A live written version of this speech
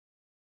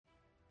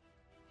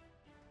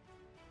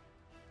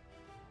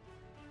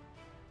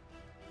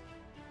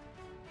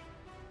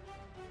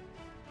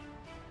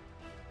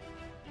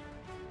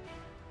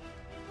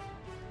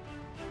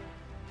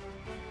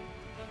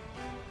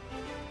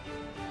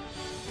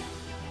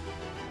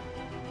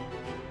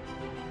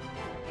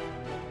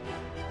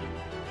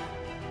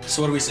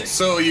So what do we see?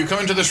 So you come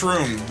into this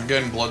room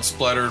again,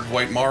 blood-splattered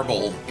white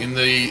marble.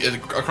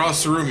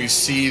 Across the room, you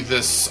see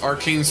this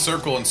arcane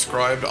circle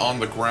inscribed on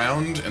the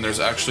ground, and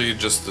there's actually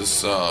just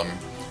this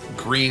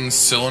green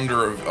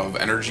cylinder of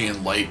energy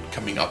and light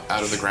coming up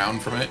out of the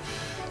ground from it.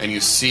 And you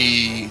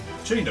see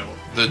Chain Devil.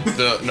 the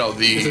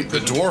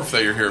dwarf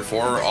that you're here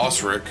for,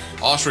 Osric.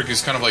 Osric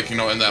is kind of like, in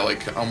that,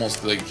 like,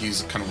 almost like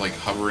he's kind of like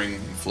hovering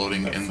and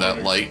floating in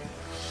that light.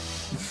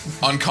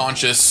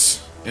 Unconscious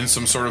in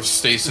some sort of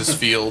stasis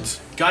field.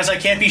 Guys, I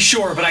can't be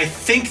sure, but I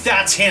think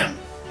that's him.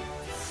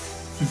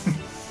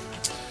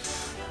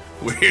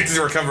 We're here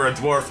to recover a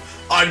dwarf.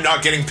 I'm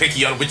not getting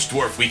picky on which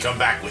dwarf we come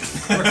back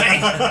with.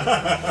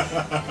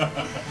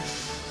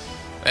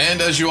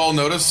 And as you all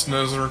notice,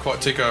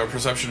 take a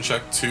perception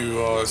check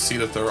to see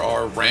that there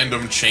are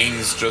random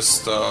chains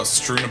just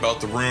strewn about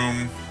the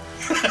room.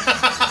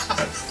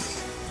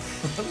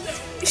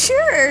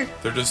 Sure.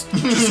 They're just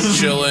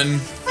chilling.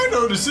 I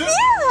noticed it.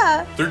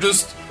 Yeah. They're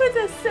just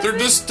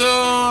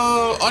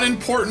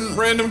unimportant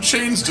random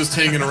chains just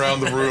hanging around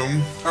the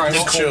room. All right,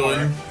 just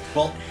chilling.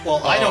 Well,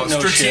 I don't know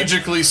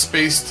strategically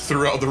spaced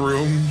throughout the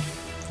room.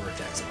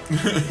 Vortex.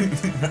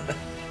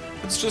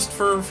 It's just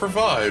for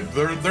vibe.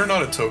 They're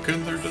not a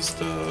token. They're just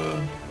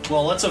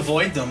Well, let's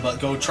avoid them, but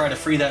go try to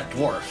free that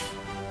dwarf.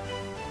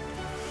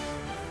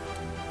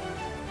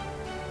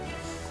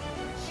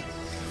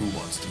 Who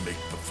wants to make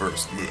the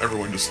first move?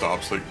 Everyone just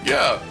stops. Like,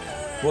 yeah.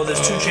 Well,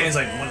 there's two chains,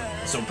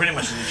 so pretty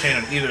much there's a chain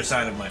on either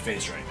side of my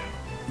face right now.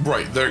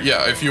 Right there.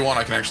 Yeah. If you want,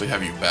 I can actually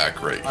have you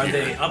back right Are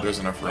here. they up? There's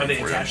enough room Are they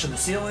for attached you. to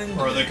the ceiling?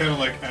 Or are they kind of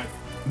like at...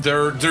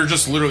 They're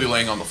just literally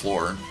laying on the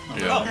floor.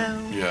 Yeah.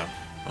 Oh. Yeah.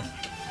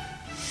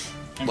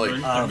 I'm Like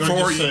going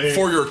to say,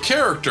 for your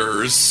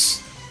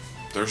characters,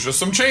 there's just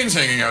some chains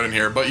hanging out in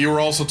here. But you were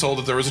also told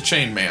that there was a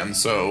chain man,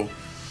 so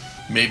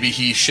maybe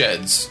he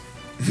sheds.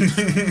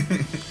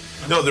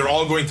 No, they're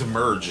all going to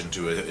merge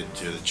into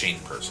the chain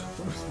person.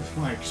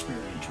 my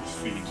experience with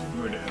feet, I'm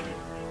going to have a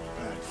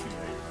bad feeling.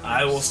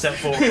 I will step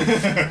forward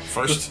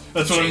First,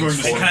 That's what I'm going to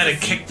and say. kind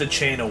of kick the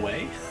chain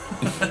away.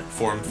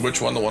 formed. Which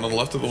one? The one on the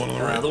left or the one on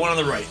the right? The one on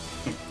the right.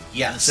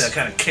 Yes. So I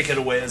kind of kick it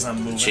away as I'm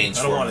moving. Chains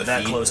I don't form want the it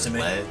that feet close to and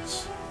me.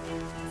 legs,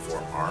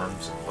 form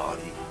arms and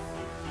body.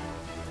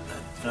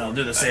 And I'll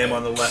do the same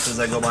on the left as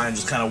I go by and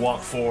just kind of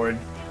walk forward.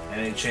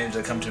 And any change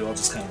I come to, I'll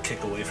just kind of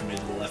kick away from me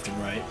to the left and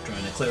right,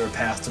 trying to clear a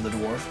path to the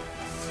dwarf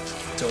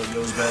until it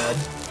goes bad.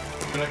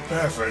 Like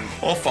Baffin.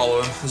 I'll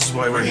follow. This is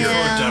why we're here.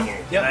 Yeah. Devil.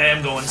 Yep. I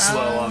am going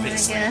slow,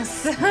 obviously. I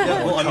guess.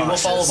 Yeah, well, I mean, we'll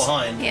follow Cautious.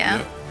 behind. Yeah.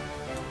 Yep.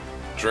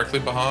 Directly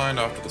behind,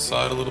 off to the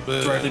side a little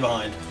bit. Directly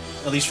behind.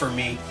 At least for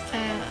me.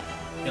 Uh,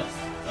 Yep.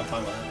 I'm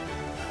fine with that.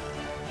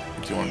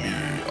 Do you want to be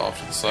off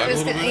to the side I a was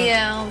little gonna, bit?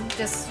 yeah,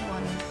 just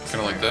one. Kind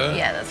of like that?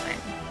 Yeah, that's fine.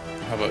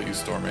 How about you,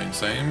 Stormane?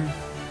 Same?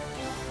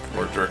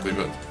 Or directly,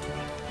 but...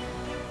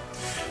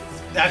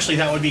 Actually,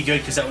 that would be good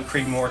because that would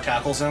create more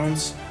tackle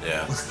zones.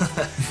 Yeah.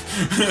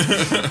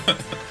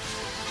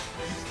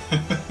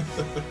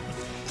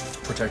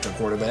 Protect our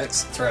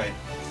quarterbacks. That's right.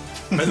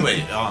 By the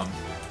way, are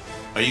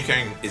you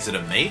carrying? Is it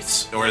a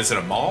mace or is it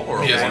a maul or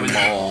a He has one a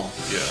maul.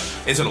 Yeah.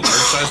 Is it a large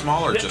size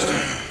maul or just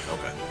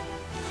okay?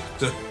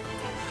 So,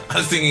 I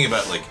was thinking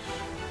about like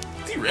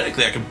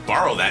theoretically I could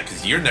borrow that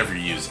because you're never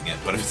using it,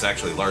 but if it's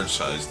actually large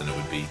size, then it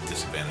would be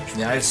disadvantaged.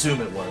 Yeah, I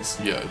assume it was.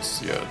 Yeah,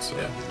 it's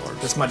large.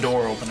 That's my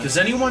door opener. Does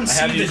anyone I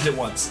see have used the, it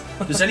once.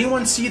 Does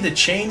anyone see the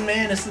chain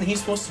man? Isn't he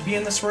supposed to be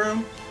in this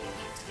room?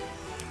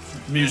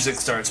 Music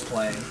starts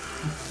playing.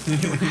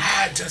 The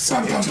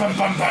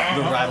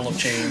rattle of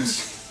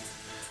chains.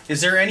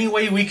 Is there any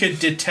way we could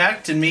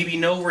detect and maybe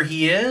know where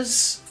he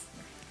is?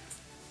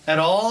 At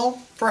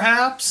all,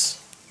 perhaps?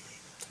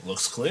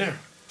 Looks clear.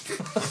 Dick.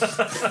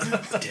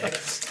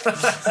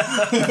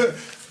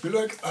 You're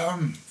like,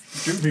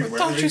 Jimmy, where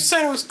Thought you is...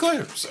 said it was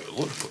clear. So it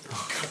looked clear.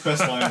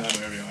 Best line in that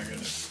movie, oh my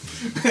goodness.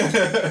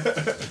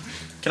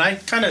 Can I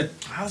kind of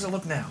How does it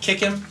look now? kick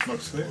him?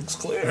 Looks clear. Looks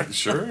clear.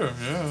 Sure,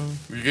 yeah.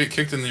 You get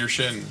kicked in your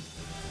shin.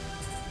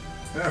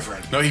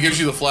 Baffin. No, he gives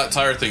you the flat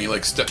tire thing. He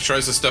like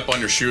tries to step on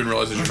your shoe and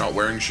realizes you're not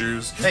wearing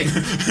shoes. Hey,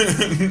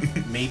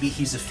 maybe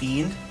he's a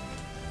fiend?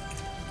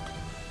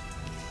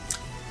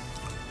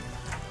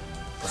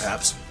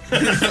 Perhaps.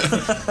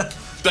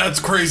 That's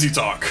crazy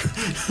talk.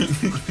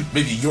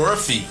 Maybe you're a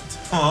fiend.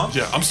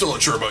 Yeah, I'm still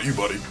not sure about you,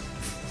 buddy.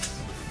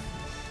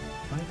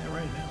 Find that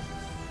right now.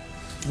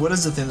 What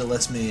is the thing that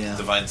lets me?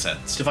 Divine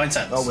sense. Divine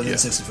sense. Oh, within Yeah.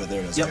 60 foot.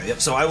 There it is. Yep. Okay,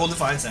 yep. So I will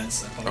define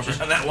sense. I've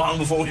done that long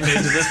before we made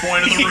it to this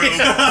point of the room.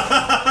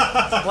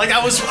 Like I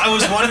was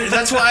wondering.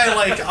 That's why I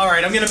like. All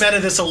right, I'm gonna meta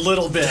this a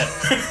little bit.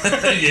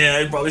 Yeah,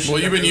 I probably should.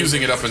 Well, you've been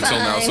using it up until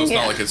now, so it's Fine,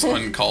 not yeah. like it's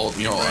uncalled,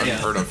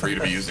 unheard of for you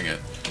to be using it.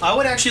 I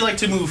would actually like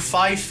to move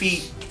 5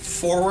 feet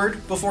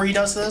forward before he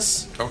does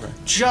this, Okay.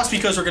 just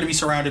because we're gonna be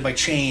surrounded by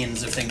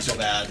chains if things go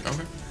bad.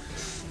 Okay.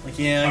 Like,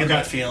 yeah, I get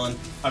that feeling.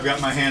 I've got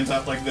my hands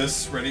up like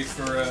this, ready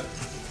for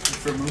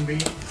Moonbeam.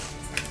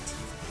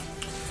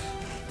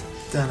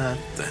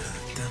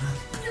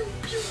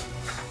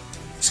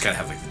 Just gotta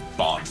have like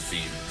Bond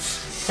theme.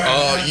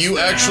 You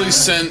actually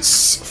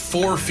sense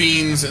 4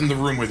 fiends in the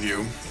room with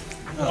you.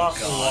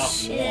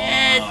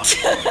 Shit.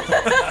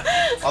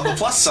 On the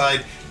plus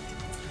side,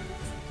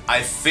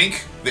 I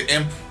think the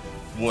imp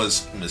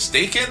was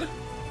mistaken.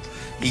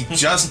 He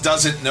just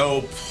doesn't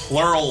know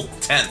plural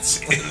tense.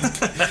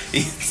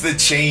 He's the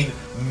chain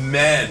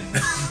men.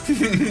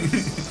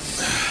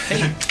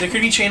 Hey, there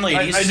could be chain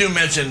ladies. I do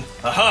mention,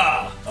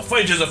 aha! A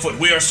fight is afoot.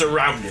 We are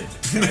surrounded.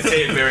 And I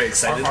say it very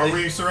excitedly. Are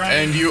we surrounded?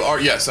 And you are,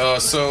 yes,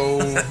 so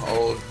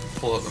I'll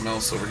pull up the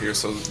mouse over here.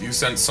 So you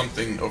sent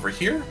something over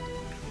here,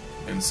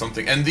 and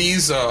something, and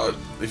these,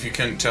 if you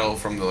can tell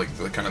from the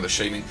kind of the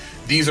shading,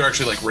 these are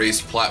actually like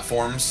raised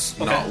platforms,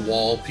 not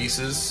wall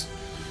pieces.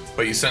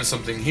 But you sent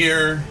something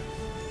here,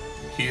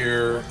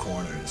 here,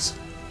 Corners.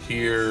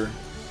 here,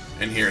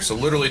 and here. So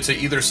literally to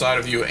either side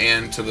of you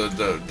and to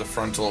the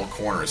frontal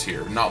corners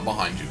here, not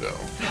behind you though.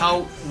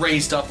 How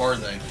raised up are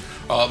they?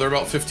 They're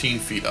about 15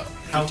 feet up.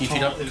 How 50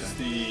 feet tall up? is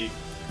the...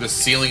 The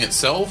ceiling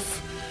itself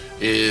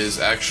is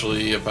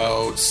actually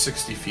about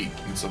 60 feet.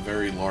 It's a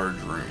very large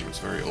room. It's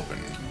very open.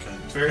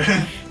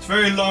 It's a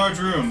very large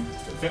room.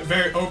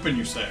 Very open,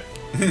 you say.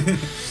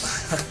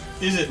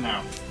 Is it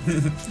now?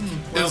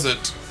 Is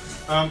it?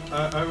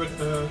 I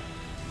would,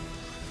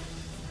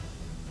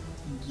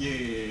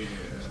 yeah.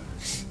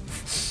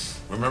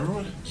 Remember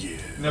what? Yeah.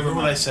 Never Remember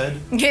what I mind. said?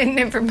 Yeah,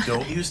 never mind.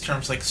 Don't use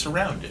terms like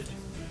surrounded.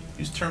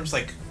 Use terms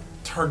like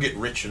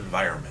target-rich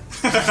environment.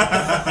 Never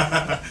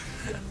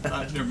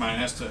mind. I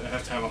have to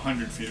have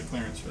 100 feet of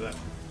clearance for that.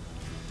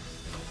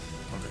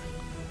 Okay.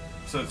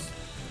 So it's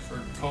for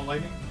call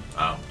lightning,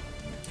 Oh.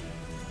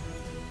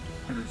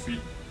 100 feet.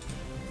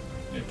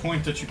 A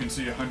point that you can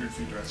see 100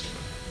 feet directly.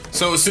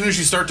 So as soon as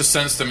you start to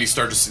sense them, you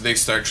start to see,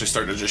 actually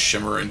start to just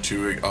shimmer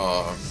into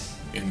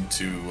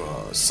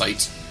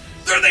sight.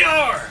 There they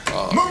are!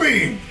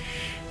 Moving.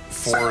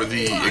 For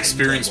the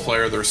experienced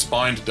player, they're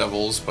spined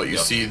devils, but you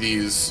see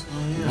these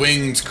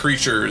winged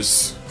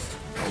creatures.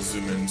 I'll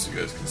zoom in so you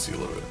guys can see a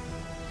little bit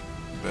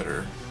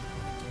better.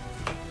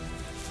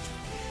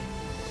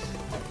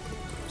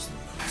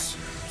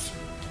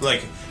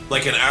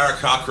 Like an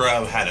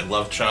Arakakra had a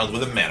love child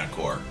with a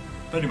Manticore.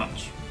 Pretty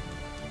much.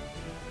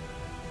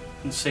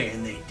 I'm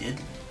saying they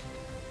didn't.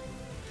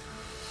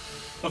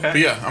 But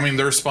Okay. yeah, I mean,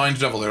 they're a spined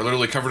devil. They're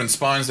literally covered in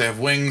spines. They have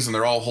wings, and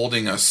they're all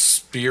holding a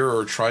spear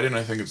or a trident.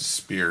 I think it's a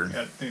spear.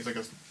 Yeah, things like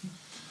a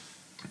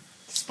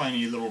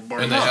spiny little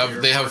bark. And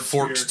they have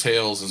forked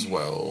tails as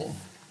well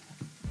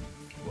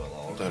Well,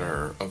 all that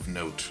are of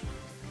note.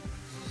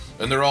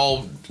 And they're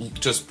all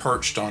just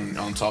perched on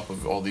top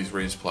of all these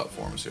raised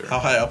platforms here. How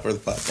high up are the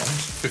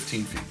platforms?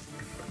 15 feet.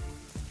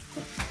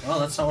 Well,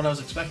 that's not what I was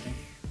expecting.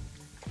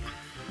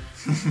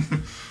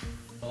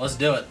 Well, let's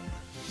do it.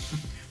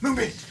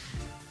 Moving.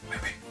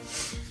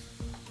 It's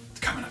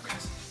coming up,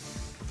 guys.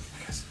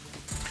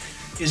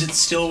 Is it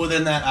still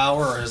within that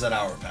hour, or has that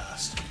hour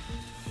passed?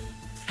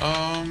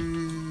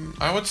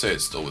 I would say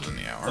it's still within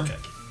the hour. Okay.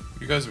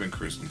 You guys have been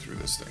cruising through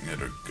this thing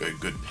at a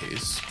good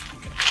pace.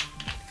 Okay.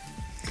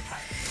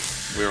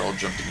 We're all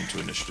jumping into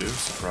initiative.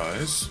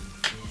 Surprise.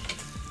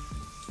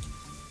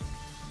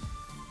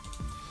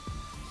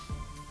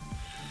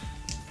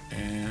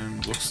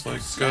 And looks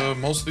like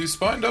most of these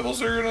spine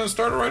devils are gonna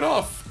start it right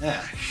off.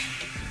 Yeah.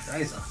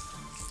 Guys,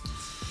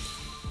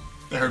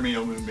 They heard me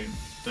yell Moonbeam.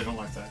 They don't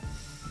like that.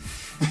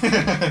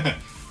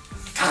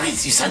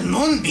 guys, you said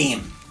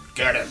moonbeam.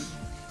 Get him.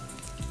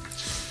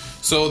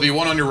 So the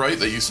one on your right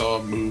that you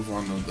saw move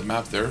on the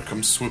map there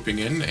comes swooping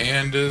in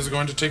and is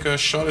going to take a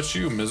shot at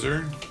you,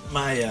 Miser.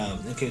 My,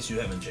 in case you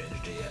haven't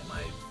changed it yet,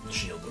 my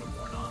shield would have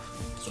worn off.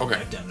 So Okay.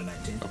 I'm back down to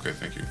 19. Okay,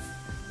 thank you.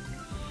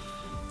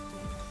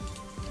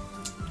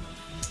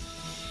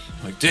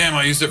 Like, damn,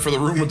 I used it for the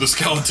room with the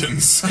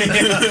skeletons.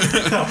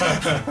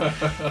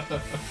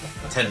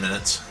 10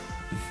 minutes.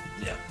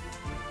 Yeah.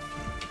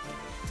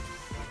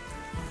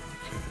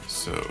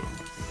 So,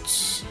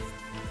 it's...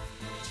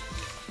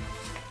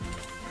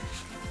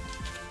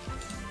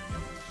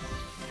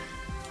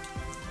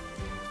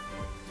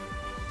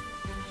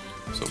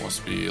 So it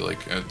must be like,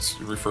 it's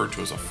referred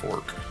to as a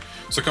fork.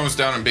 So it comes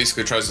down and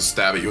basically tries to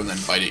stab at you and then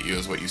bite at you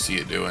is what you see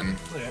it doing.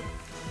 Okay.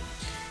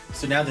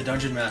 So now the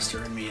dungeon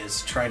master in me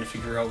is trying to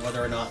figure out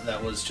whether or not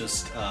that was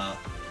just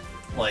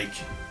like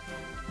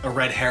a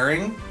red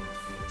herring,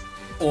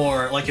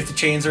 or like if the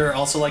chains are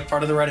also like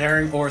part of the red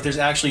herring, or if there's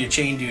actually a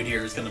chain dude here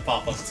who's going to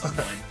pop up at some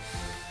point.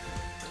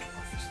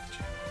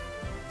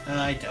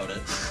 I doubt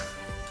it,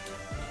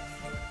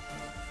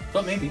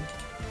 but maybe.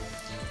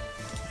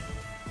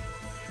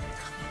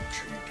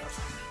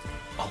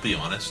 I'll be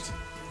honest.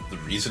 The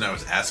reason I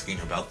was asking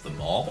about the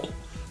mall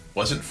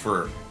wasn't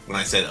for when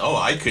I said, "Oh,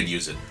 I could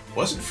use it."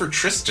 Wasn't for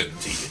Tristan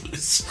to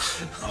use.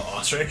 Oh,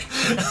 Osric?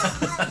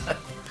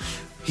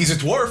 He's a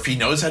dwarf. He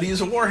knows how to use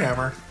a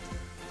warhammer.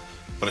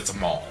 But it's a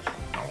maul,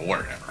 not a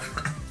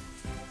warhammer.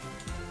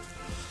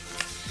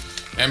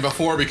 And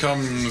before it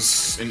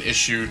becomes an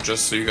issue,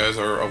 just so you guys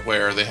are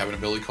aware, they have an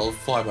ability called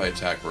Flyby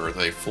Attack, where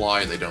they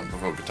fly, they don't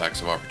provoke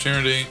attacks of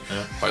opportunity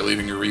by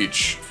leaving your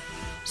reach.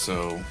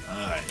 So,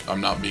 Alright.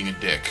 I'm not being a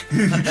dick.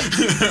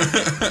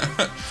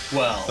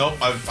 Well, Nope,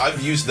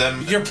 I've used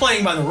them. you're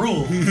playing by the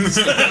rules.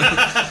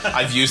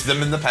 I've used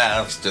them in the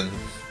past, and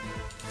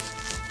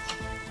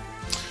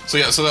So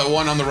yeah, so that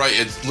one on the right,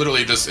 it's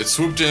literally just it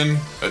swooped in,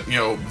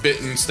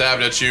 bitten,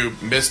 stabbed at you,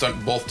 missed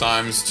on both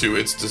times to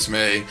its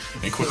dismay,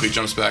 and quickly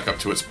jumps back up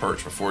to its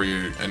perch before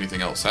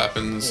anything else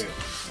happens.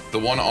 The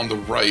one on the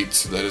right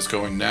that is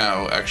going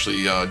now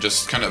actually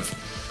just kind of,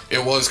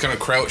 it was kind of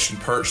crouched and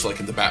perched like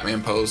in the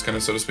Batman pose, kind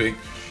of so to speak.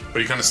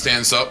 But he kind of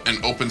stands up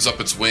and opens up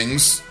its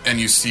wings, and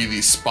you see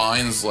these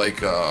spines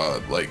like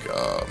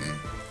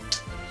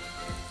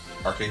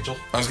Archangel.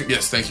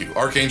 yes, thank you.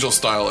 Archangel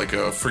style, like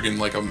a friggin'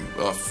 like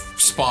a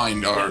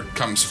spine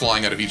comes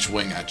flying out of each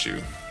wing at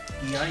you.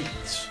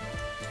 Yikes.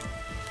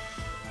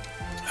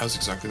 That was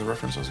exactly the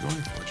reference I was going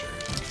for, Jerry.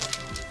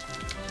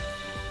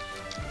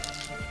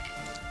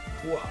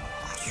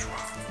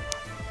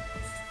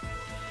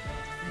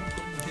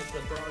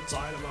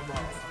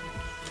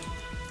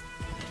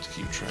 To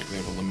keep track, they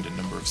have a limited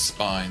number of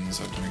spines.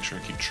 I have to make sure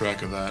I keep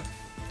track of that.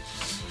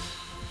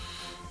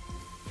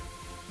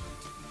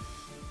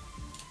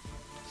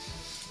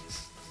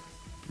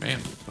 Man,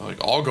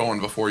 like all going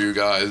before you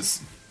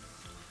guys.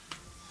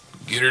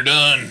 Get her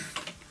done.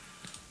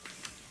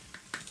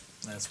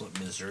 That's what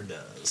Miser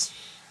does.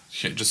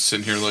 Just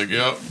sitting here like,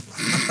 yep,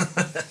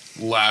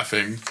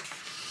 laughing.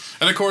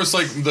 And of course,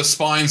 like the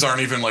spines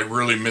aren't even like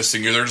really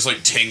missing you; they're just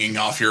like tinging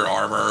off your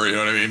armor. You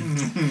know what I mean?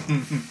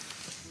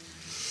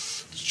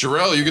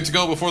 Jarrell, you get to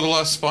go before the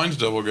last spines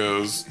double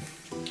goes.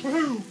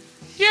 Woohoo!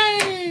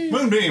 Yay!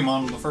 Moonbeam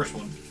on the first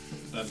one.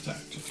 That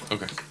attacked.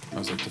 Okay, I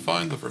was like,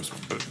 define the first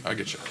one, but I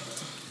get you.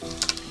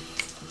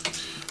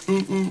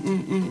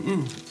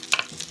 Ooh.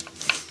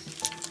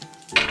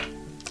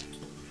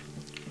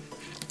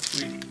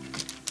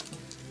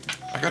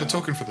 I got a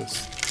token for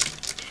this.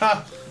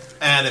 Ha!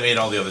 And they made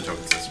all the other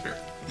tokens disappear.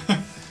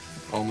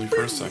 Only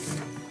for a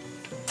second.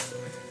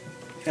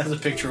 He has a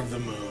picture of the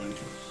moon.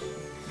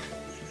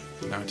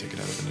 Now I take it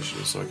out of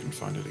initiative so I can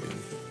find it again.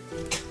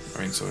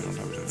 I mean, so I don't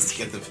have it in Let's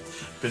initiative. get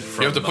the bit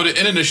from You have to put it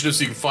in initiative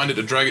so you can find it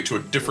to drag it to a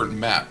different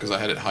map, because I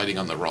had it hiding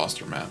on the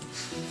roster map.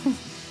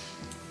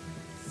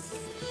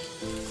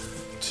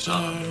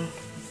 Ta-da!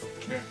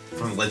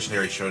 from the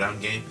Legendary Showdown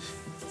game.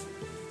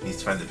 He needs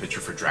to find the picture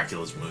for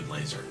Dracula's moon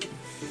laser.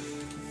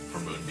 For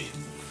Moonbeam.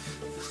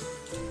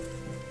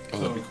 Oh,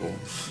 that'd be cool.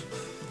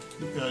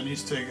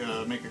 Needs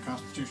to make a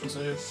Constitution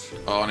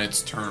save. On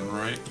its turn,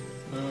 right?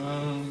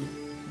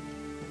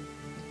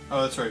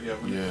 Oh, that's right. Yeah.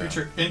 When Yeah. the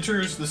creature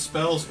enters the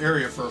spell's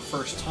area for a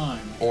first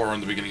time Or on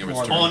the beginning of its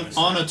Or turn.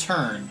 on a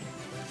turn,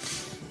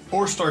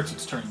 or starts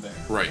its turn there.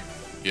 Right.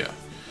 Yeah.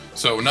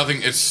 So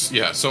nothing. It's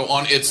yeah. So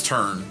on its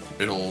turn,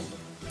 it'll.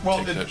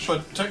 Well, take that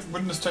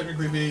wouldn't this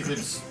technically be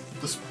it's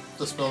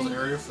the spell's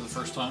area for the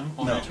first time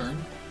on No. a turn?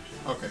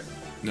 Okay.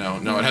 No,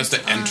 it has to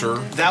enter.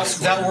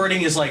 That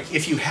wording is like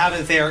if you have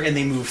it there and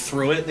they move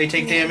through it, they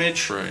take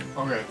damage. Right.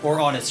 Okay. Or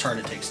on its turn,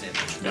 it takes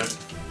damage. Yeah.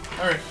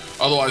 All right.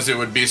 Otherwise, it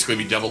would basically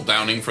be double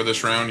downing for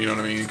this round. You know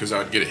what I mean? Because I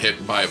would get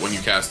hit by it when you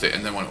cast it,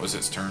 and then when it was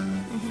its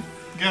turn.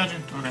 Gotcha.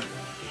 Okay.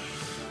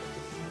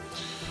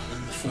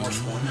 And the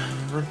fourth one.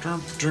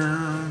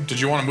 Did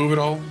you want to move it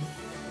all?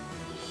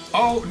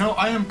 Oh no,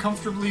 I am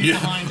comfortably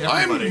behind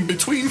everybody. I'm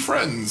between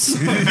friends.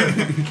 All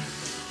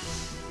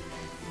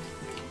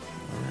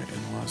right,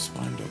 and the last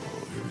spine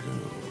double. Here we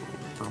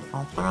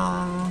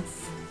go.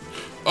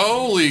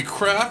 Holy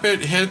crap!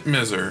 It hit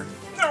Miser.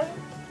 No.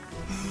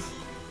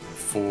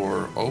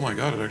 For oh my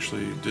god, it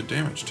actually did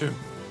damage too.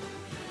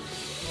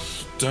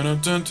 Dun dun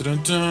dun dun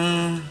dun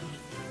dun.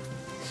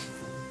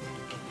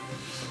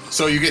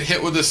 So you get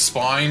hit with this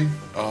spine.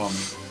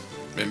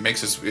 It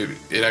makes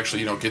it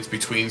actually gets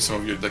between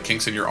some of the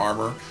kinks in your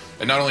armor,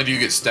 and not only do you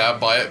get stabbed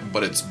by it,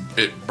 but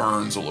it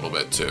burns a little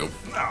bit too.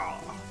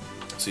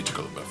 So you took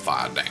a little bit of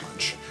fire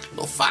damage. A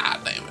little fire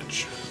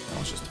damage. That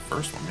was just the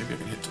first one. Maybe I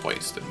can hit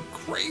twice. That'd be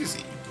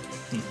crazy.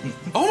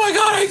 Oh my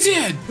god, I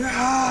did!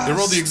 Yes. They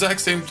rolled the exact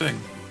same thing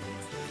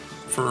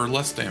for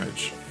less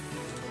damage.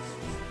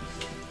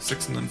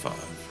 6 and then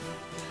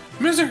 5.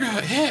 Miser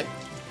got hit.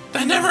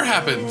 That never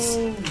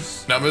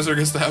happens. Now Miser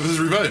gets to have his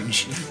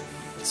revenge.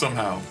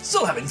 Somehow.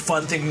 Still having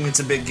fun thinking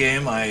it's a big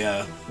game.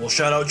 I will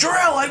shout out,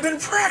 Jarrell, I've been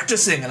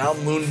practicing, and I'll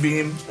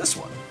moonbeam this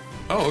one.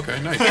 Oh, okay,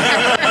 nice.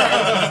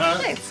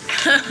 Nice.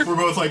 We're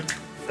both like,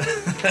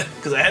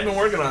 Because I had been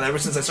working on it ever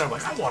since I started.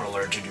 I'm like, I want to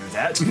learn to do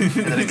that. And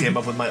then I came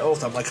up with my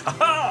oath. I'm like,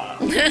 ha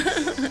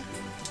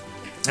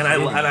And I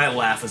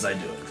laugh as I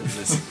do it because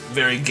it's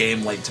very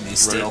game-like to me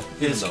still.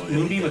 Right. Is even though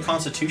Moonbeam a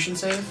Constitution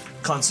save?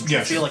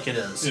 Constitution. I feel like it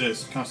is. it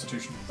is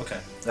Constitution.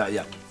 Okay.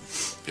 Yeah.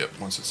 Yep,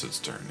 once it's its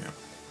turn, yep.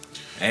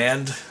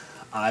 And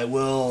I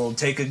will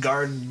take a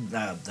guard,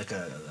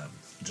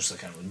 just a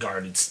kind of a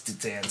guarded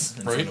stance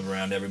in front of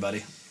around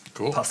everybody.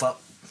 Cool. Puff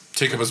up.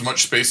 Take up as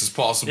much space as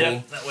possible.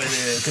 Yeah, that way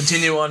they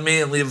continue on me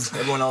and leave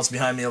everyone else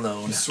behind me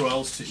alone.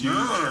 Swells to huge.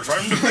 Or,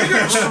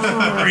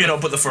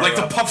 put the fur Like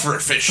the up. puffer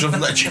fish of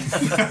legend.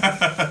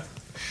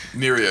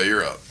 Neria,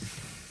 you're up.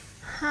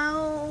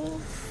 How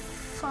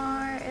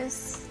far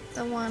is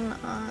the one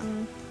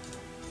on?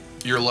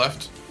 Your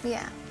left?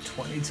 Yeah.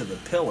 20 to the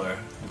pillar.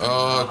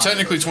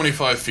 Technically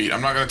 25 feet.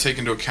 I'm not going to take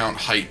into account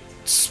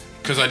heights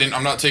because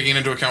I'm not taking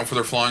into account for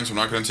their flying, so I'm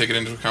not going to take it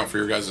into account for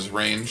your guys'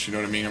 range. You know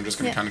what I mean? I'm just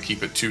going to kind of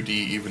keep it 2D,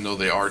 even though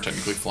they are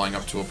technically flying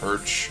up to a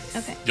perch.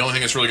 Okay. The only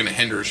thing that's really going to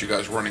hinder is you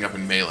guys running up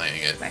and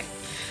meleeing it. Right.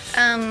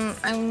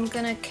 I'm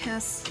gonna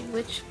cast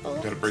Witch Bolt.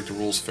 You got to break the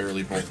rules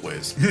fairly both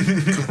ways.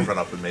 Run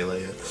up and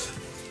melee it.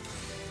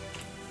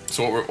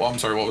 So I'm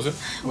sorry, what was it?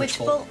 Witch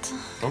Bolt.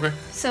 Okay.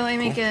 So I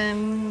make a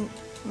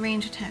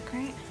range attack,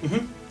 right?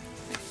 Mm-hmm.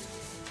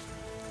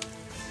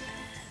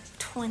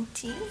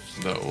 20.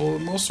 That will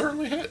most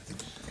certainly hit.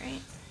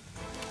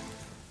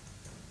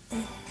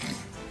 Right.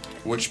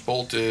 Which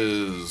bolt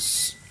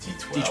is...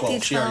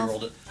 D12. She already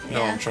rolled it. No,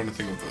 Yeah. I'm trying to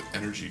think of the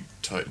energy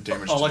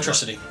damage. Oh,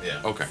 electricity.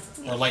 Yeah. Okay.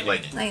 Or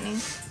lightning. Lightning.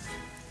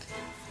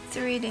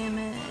 3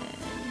 damage.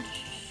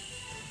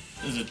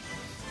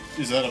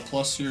 Is that a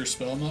plus to your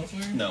spell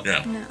modifier? No.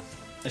 Yeah. No.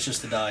 It's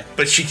just a die.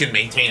 But she can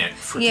maintain it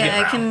for 10 Yeah,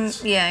 I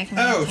rounds. can. Yeah, I can.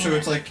 Oh, maintain so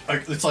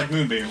it. it's like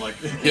Moonbeam.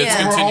 Like Yeah, it's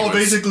Yeah. we're all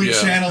continuous. basically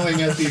Yeah.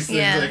 channeling at these things.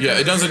 Yeah. Like, Yeah,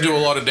 it doesn't do a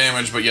lot of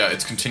damage, but yeah,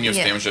 it's continuous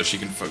Yeah. damage that she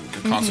can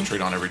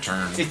concentrate on every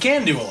turn. It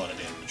can do a lot of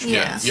damage.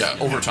 Yeah. Yeah,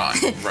 over time.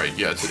 Right,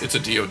 yeah, it's a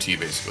DOT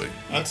basically.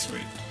 That's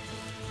sweet.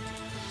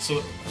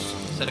 So,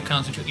 Is that a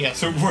concentrate? Yeah.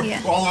 so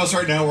Yeah. all of us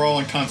right now, we're all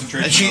in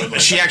concentration. And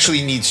mode. she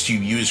actually needs to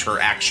use her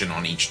action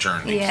on each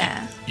turn. to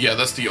Yeah. Yeah,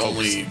 that's the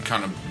only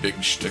kind of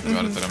big shtick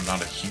about it that I'm not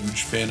a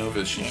huge fan of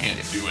is she can't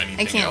do anything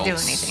I can't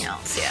else. do anything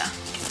else. Yeah.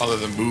 Other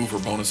than move or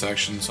bonus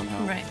action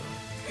somehow. Right.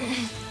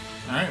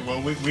 All right.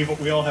 Well,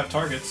 we all have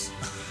targets.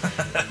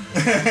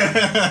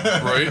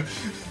 Right?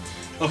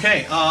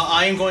 Okay,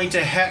 I am going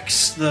to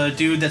hex the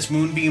dude that's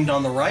moonbeamed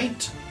on the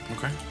right.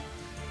 Okay.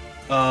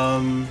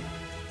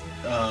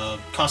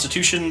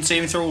 Constitution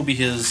saving throw will be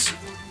his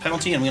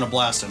penalty, and I'm going to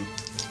blast him.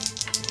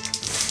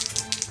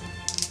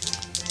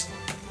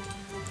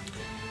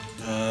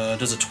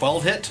 Does a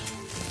 12 hit?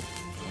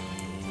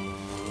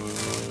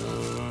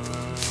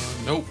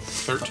 Nope.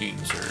 13,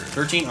 sir.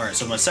 13? Alright,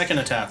 so my second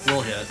attack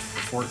will hit.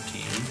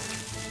 14.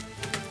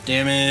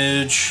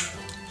 Damage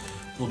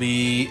will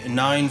be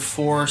 9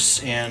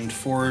 force and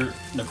 4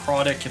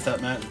 necrotic, if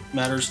that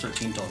matters.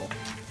 13 total.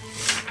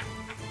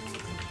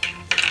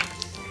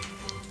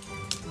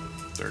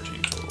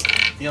 13 total.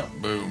 Yep.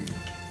 Boom.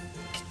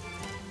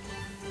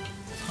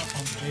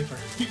 On paper.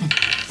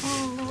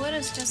 Oh, the wood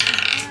is just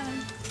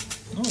bad.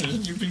 No,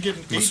 you've been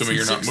getting. I'm assuming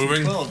you're not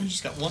moving? 12. You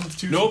just got 1,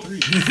 2, Nope. 3.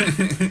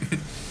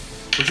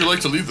 Would you like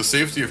to leave the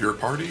safety of your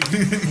party?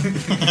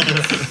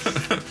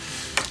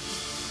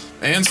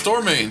 And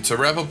Stormane to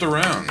wrap up the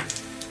round.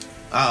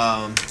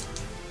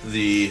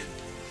 The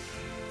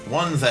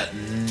one that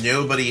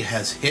nobody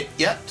has hit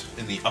yet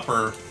in the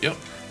upper Yep.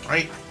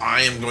 right,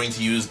 I am going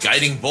to use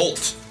Guiding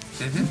Bolt.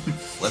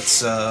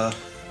 Let's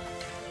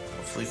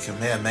hopefully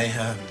command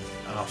mayhem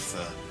off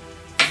the.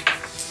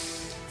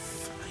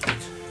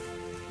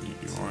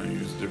 You want to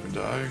use a different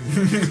die?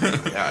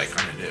 Yeah, I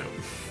kind of do.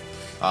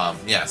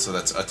 Yeah, so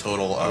that's a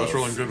total I of was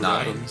rolling good with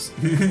 9. Adams.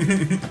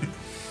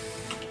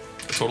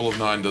 A total of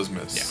 9 does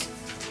miss. Yeah.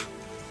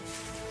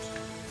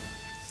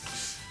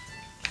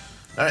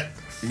 All right.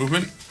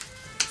 Movement?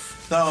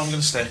 No, I'm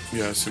gonna stay.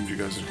 Yeah, I assumed you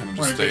guys would kind of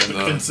just Wanna stay get in the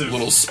defensive.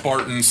 little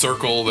Spartan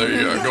circle there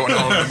going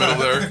on in the middle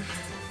there.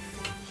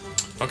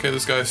 Okay,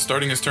 this guy's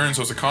starting his turn,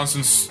 so it's a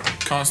Constitution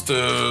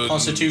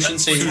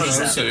saving What is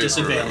throw that? at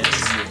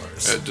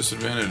disadvantage. At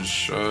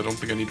disadvantage. I don't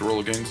think I need to roll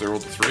again because I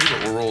rolled a 3,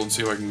 but we'll roll and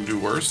see if I can do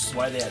worse.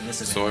 Why are they at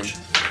So I'm...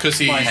 disadvantage? Because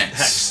he... Mine Hex.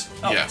 hex.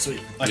 Oh, yeah.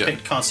 sweet. I Yeah.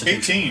 picked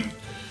Constitution. 18.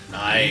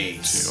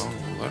 Nice. Oh,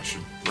 well, that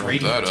should wrap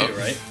Radiant that up. too,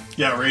 right?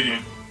 Yeah,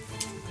 radiant.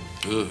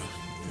 Ugh.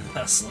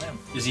 Slam.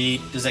 Does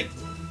that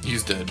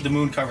He's dead. the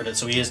moon covered it,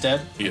 so he is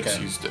dead? Yes, Okay.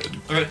 he's dead.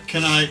 All right.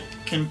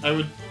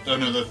 Oh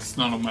no, that's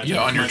not on my.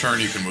 Yeah, on your my- turn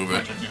you can move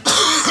my it. turn, yeah.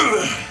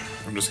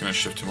 I'm just going to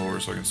shift him over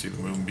so I can see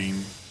the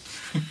moonbeam.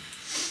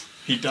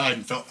 He died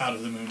and fell out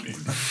of the moonbeam.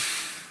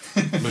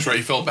 That's right,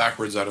 he fell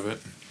backwards out of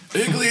it.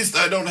 At least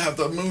I don't have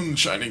the moon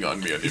shining on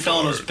me anymore. He fell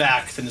on his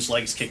back, then his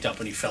legs kicked up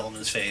and he fell on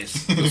his face.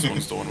 This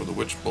one's the one with the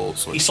witch bolt.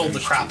 So He I sold the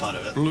changed crap to out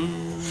of it. Blue.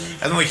 And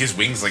then like his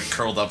wings like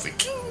curled up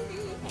like.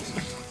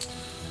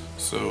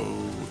 So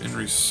in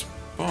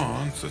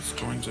response, it's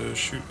going to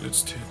shoot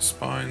its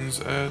spines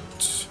at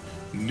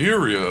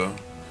Neria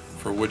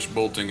for witch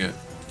bolting it.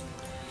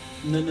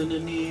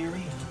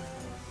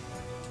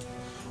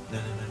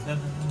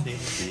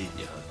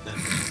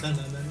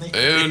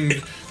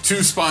 And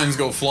 2 spines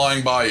go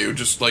flying by you,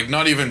 just like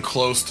not even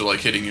close to like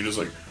hitting you, just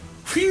like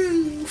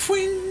whing,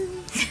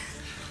 whing.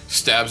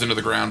 Stabs into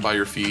the ground by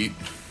your feet.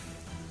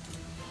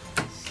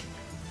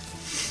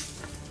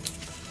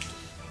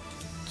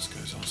 This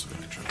guy's also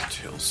going to try to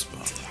tail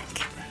spot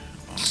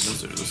on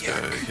Mizzr. This guy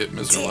hit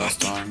Mizzr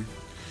last time.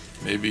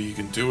 Maybe he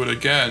can do it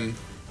again.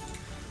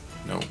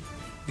 Nope.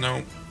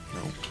 Nope.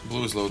 Nope.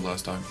 Blew his load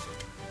last time.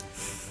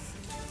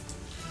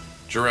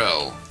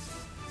 Jarell.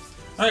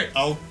 All right.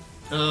 I'll.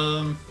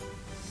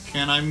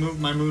 Can I move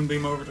my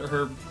moonbeam over to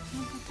her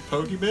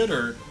pokey bit,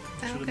 or should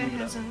I Valka move it up?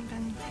 hasn't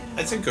been hit.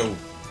 I think go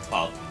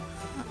up.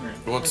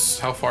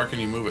 How far can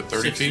you move it?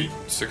 30 60. feet?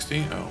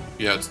 60? Oh.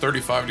 Yeah, it's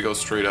 35 to go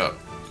straight up.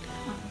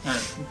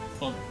 Alright.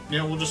 Well,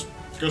 yeah, we'll just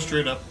go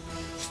straight up.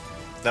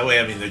 That way,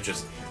 I mean,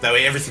 that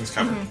way everything's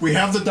covered. We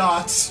have the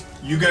dots.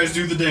 You guys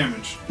do the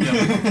damage.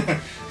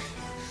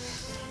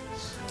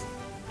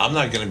 I'm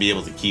not going to be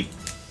able to keep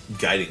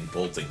guiding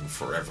bolting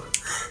forever.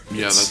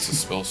 Yeah, that's a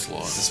spell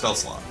slot. It's a spell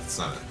slot. It's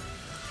not.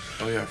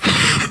 Oh yeah, I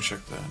forgot to check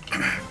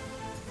that.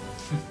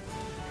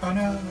 Oh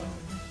no.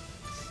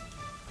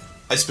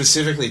 I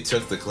specifically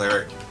took the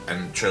cleric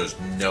and chose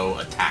no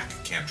attack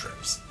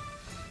cantrips.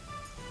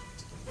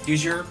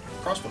 Use your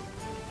crossbow.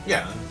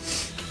 Yeah.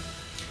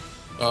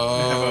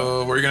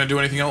 Were you gonna do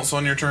anything else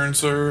on your turn,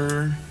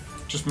 sir?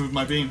 Just move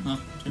my beam, huh?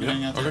 Can you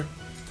hang out there?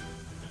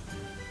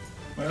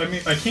 Okay. I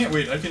mean, I can't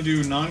wait. I can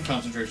do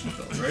non-concentration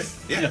spells, right?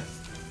 Yeah.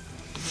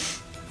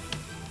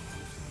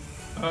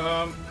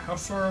 How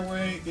far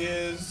away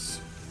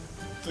is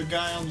the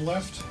guy on the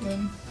left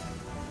then?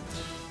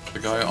 The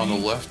guy on the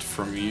left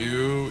from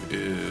you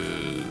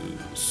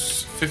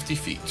is 50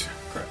 feet.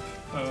 Crap.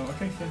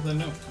 Okay, yeah, then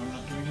no. I'm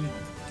not doing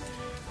anything.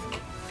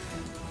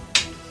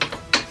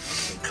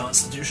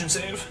 Constitution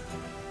save.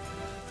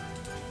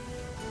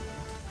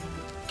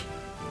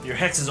 Your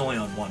hex is only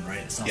on one, right?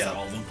 It's not Yeah. for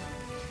all of them.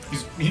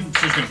 He's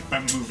just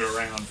gonna move it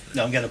around.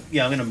 No, I'm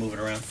gonna move it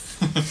around.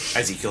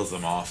 As he kills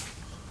them off.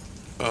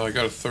 I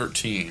got a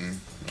 13.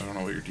 I don't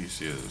know what your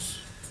DC is.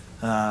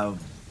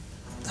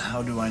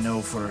 How do I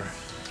know for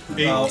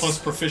 8 Well- plus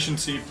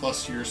proficiency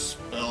plus your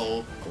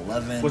spell.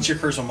 11? What's your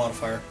charisma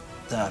modifier?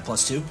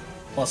 plus 2?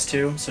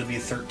 +2, so it'd be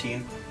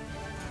 13.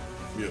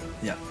 Yeah.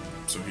 Yeah.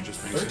 So he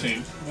just makes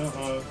 13.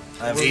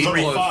 I have we're 8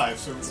 level plus- 5,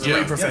 so Yeah,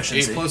 Three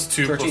proficiency. 8 plus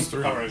 2 13. plus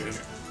 3. Oh, right, okay.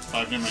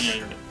 5, never mind. Yeah,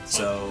 you're good.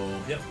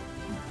 So, yep.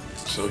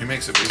 So he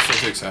makes it, but he still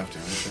takes half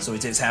damage. So he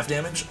takes half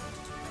damage?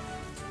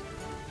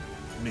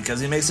 Because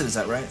he makes it, is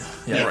that right?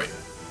 Yeah. Right.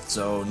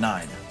 So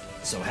 9.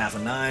 So half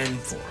of 9,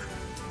 4.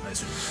 I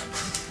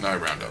assume. Now I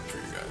round up for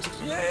you guys.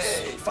 'cause I'm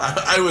Yay!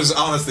 I was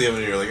honestly,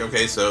 when you're like,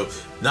 okay, so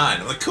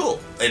 9. I'm like, cool.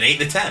 An 8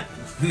 and a 10.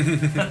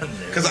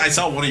 Because I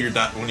saw one of your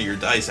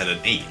dice had an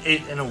 8.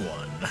 8 and a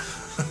 1.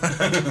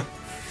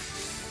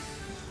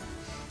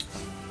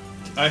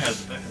 I had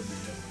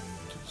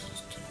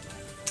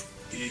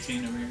the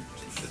 18 over here.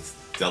 It's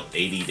dealt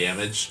 80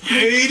 damage.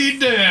 80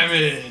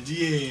 damage,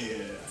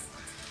 yeah.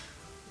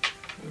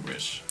 I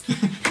wish.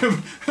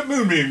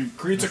 Moonbeam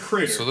creates a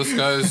crater. So this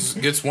guy's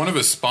gets one of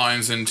his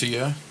spines into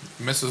you,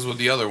 misses with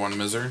the other one,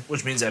 Miser.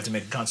 Which means I have to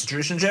make a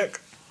concentration check.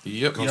 Yep, you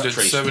did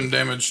Concentration. 7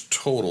 damage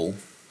total,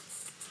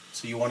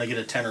 So you want to get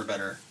a 10 or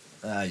better.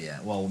 Yeah,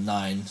 well,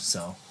 9,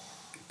 so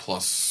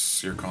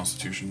plus your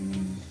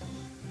constitution.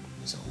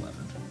 11.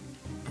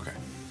 Okay.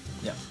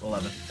 Yeah,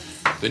 11.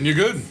 Then you're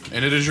good,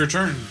 and it is your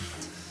turn.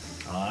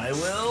 I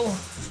will.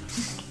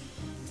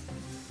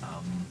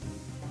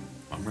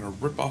 I'm gonna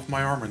rip off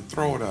my arm and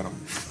throw it at him.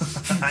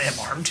 I am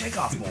arm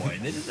takeoff boy.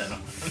 They did that.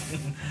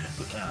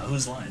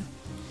 Whose line?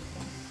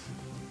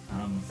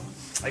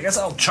 I guess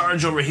I'll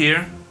charge over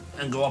here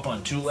and go up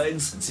on 2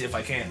 legs and see if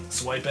I can't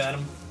swipe at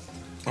him,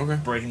 Okay.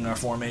 breaking our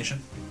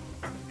formation.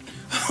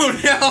 Oh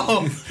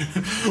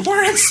no!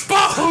 We're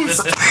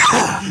exposed!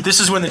 This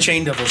is when the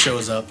chain devil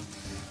shows up.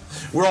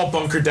 We're all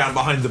bunkered down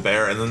behind the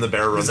bear, and then the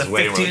bear runs Is that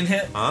away. 15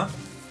 hit? Huh?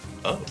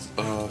 Oh.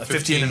 A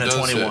 15 and a does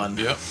 21.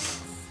 hit, Yep.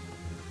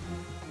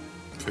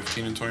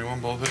 15 and 21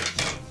 both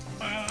hit.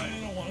 I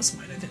don't want to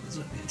smite. I think this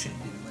would be a chain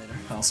demon later.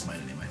 I'll smite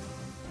anyway.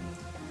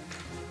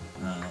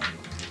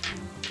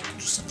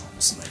 Just a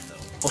normal smite though.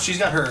 Well, she's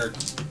got her.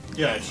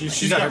 Yeah,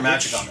 she's got her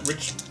magic on it.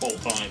 Witch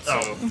bolt on it, so.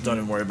 Oh, don't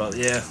even worry about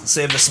it. Yeah,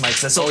 save the smites.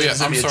 That's Oh all. yeah,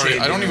 I'm sorry.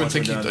 I don't even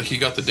think he. he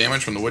got the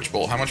damage from the witch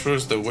bolt. How much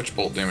was the witch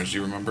bolt damage? Do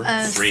you remember?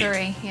 3.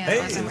 3. Yeah, Hey,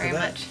 it wasn't look very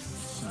at that.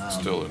 much.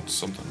 Still, it's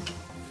something.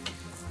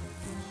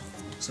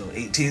 So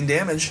 18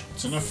 damage.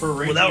 It's enough for a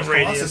range Without of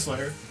radius.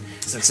 Colossus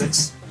Slayer.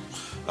 6/6.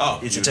 Oh,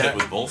 Each you attack. hit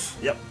with both?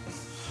 Yep.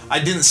 I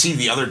didn't see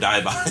the other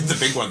die behind the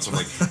big one, so I'm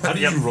like, how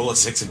did Yep. you roll a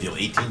 6 and deal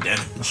 18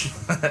 damage?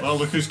 Well,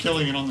 look who's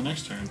killing it on the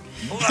next turn.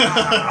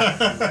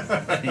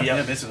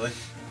 Yeah, basically.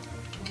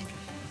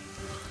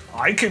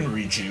 I can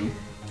reach you.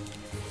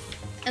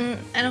 And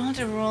I don't have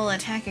to roll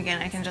attack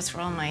again. I can just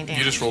roll my damage.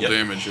 You just roll Yep.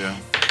 damage, yeah.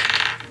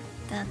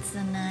 That's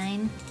a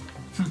 9.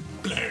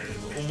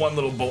 One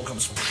little bolt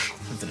comes and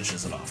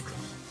finishes it off.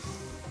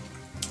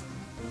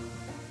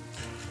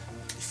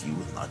 If you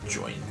will not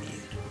join me,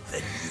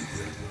 then you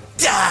will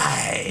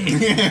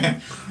die!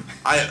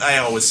 I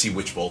always see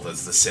Witch Bolt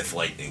as the Sith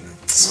lightning.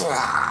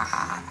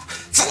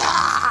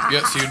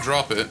 Yeah, so you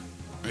drop it.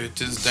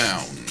 It is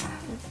down.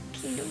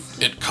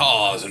 It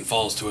caws and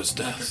falls to its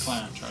Like a death.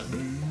 clown tries to.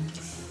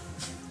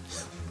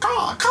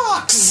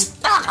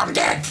 I'm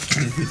dead!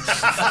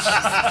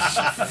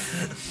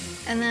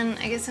 And then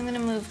I guess I'm going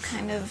to move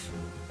kind of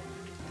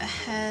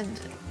ahead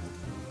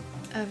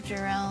of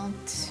Jarell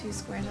 2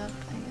 squares up,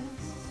 I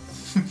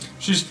guess.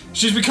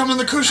 She's becoming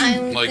the cushion.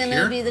 I'm Like going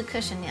here? to be the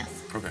cushion, yes.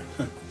 Okay.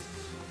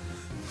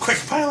 Quick,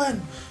 pile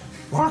in!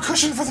 More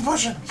cushion for the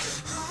pushing!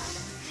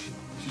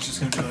 She's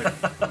just gonna be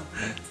like,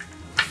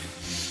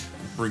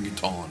 Bring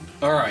it on.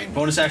 Alright,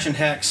 bonus action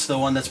Hex, the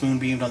one that's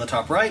moonbeamed on the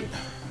top right.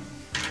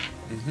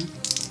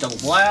 Double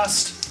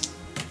Blast.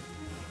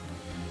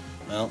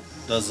 Well,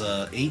 does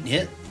a 8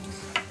 hit?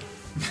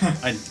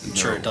 I'm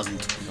sure it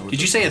doesn't.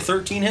 Did you say a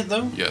 13 hit,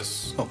 though?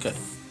 Yes. Okay,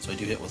 so I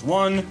do hit with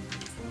 1.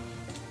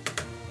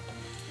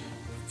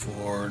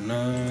 4,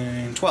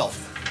 9,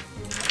 12.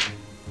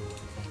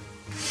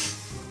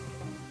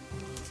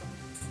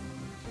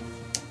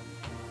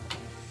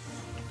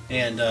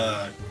 And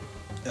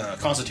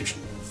Constitution.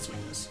 That's what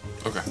it is.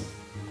 Okay.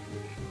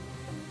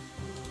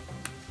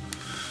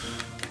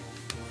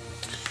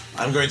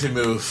 I'm going to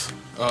move.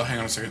 Hang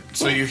on a second.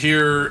 So you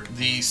hear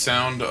the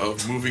sound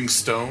of moving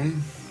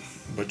stone,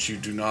 but you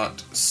do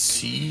not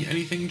see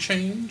anything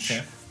change.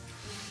 Okay.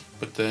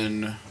 But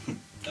then,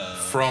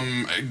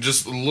 from it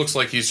just looks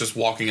like he's just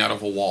walking out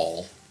of a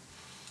wall.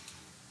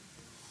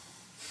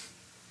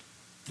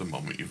 The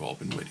moment you've all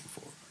been waiting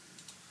for.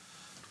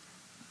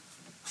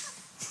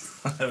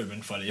 That would have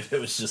been funny if it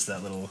was just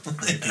that little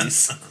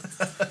piece.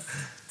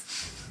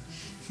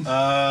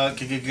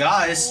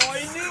 Guys. Oh,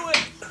 I knew it!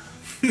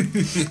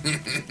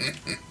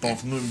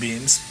 Both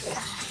moonbeams.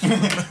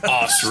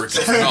 Osric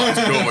is not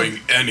going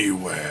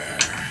anywhere.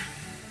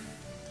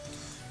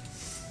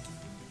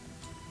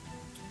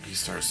 He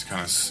starts to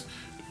kind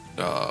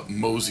of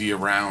mosey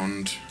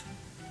around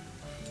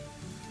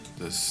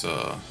this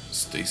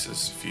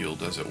stasis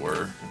field, as it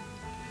were.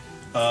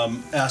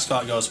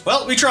 Ascot goes,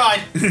 well, we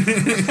tried. Well,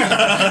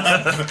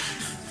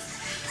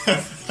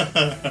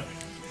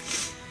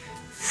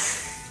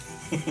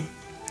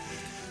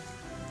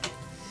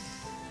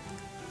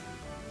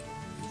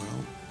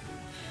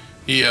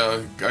 he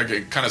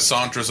kind of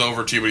saunters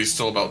over to you, but he's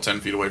still about 10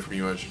 feet away from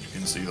you, as you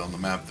can see on the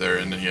map there,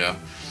 and then he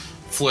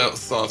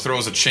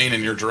throws a chain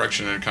in your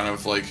direction, and it kind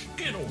of like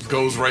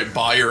goes right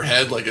by your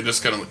head, like it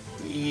just kind of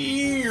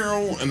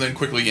and then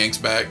quickly yanks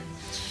back.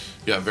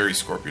 Yeah, very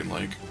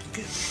scorpion-like.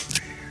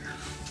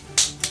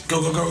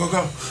 Go, go, go, go,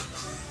 go.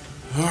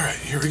 Alright,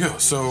 here we go.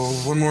 So,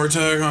 one more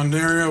attack on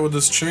Daria with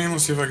this chain.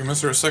 Let's see if I can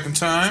miss her a second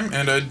time.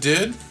 And I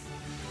did.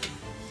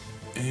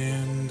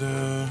 And,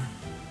 how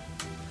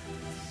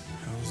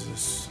does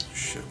this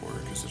shit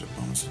work? Is it a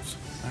bonus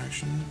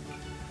action?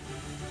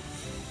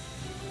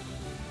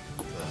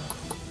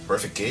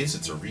 Perfect gaze,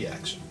 it's a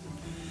reaction.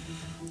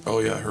 Oh,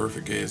 yeah,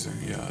 horrific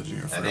gazing. Yeah,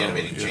 And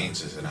animating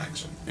chains is an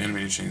action.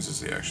 Animating chains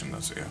is the action.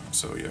 That's, yeah.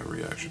 So, yeah,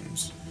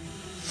 reactions.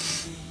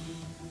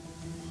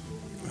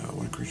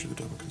 When a creature the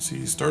devil can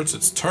see starts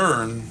its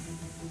turn.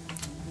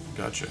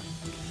 Gotcha.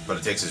 But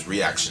it takes his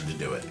reaction to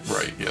do it.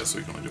 Right, yeah, so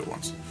we can only do it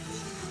once.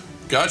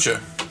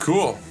 Gotcha.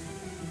 Cool.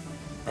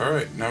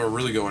 Alright, now we're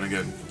really going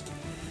again.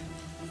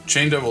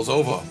 Chain Devil's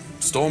over.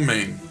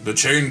 Stormmane, the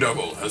Chain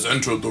Devil, has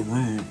entered the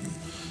room.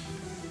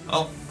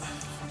 Oh,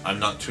 I'm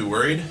not too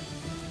worried.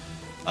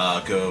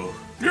 Go.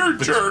 You're a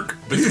jerk.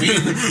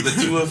 Between the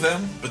two of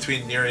them,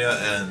 between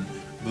Neria and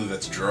Blue,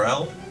 that's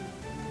Jarell.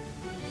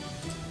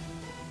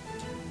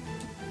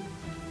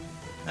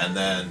 And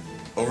then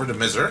over to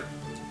Mizer.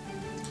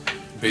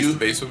 Base to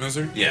base with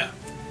Mizer? Yeah.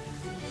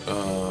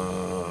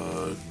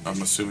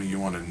 I'm assuming you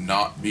want to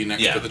not be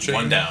next Yeah, to the chain?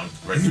 one down.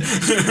 Right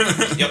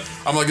there. Yep.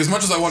 I'm like, as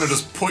much as I want to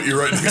just put you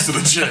right next to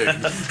the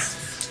chain.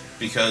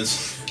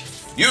 Because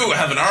you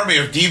have an army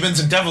of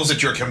demons and devils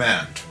at your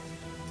command.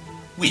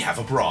 We have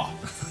a bra.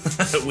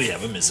 We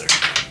have a miser.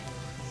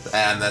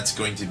 And that's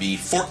going to be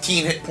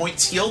 14 hit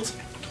points healed.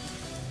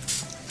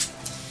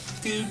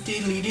 Do.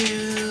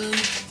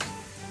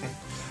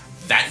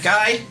 That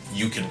guy,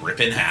 you can rip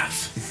in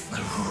half.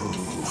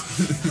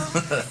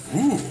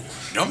 Ooh,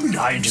 yum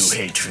I do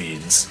hate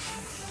fiends.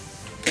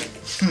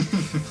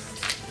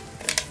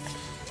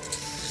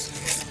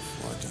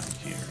 Blood down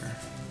here.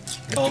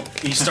 Oh,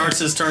 he starts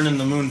his turn in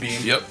the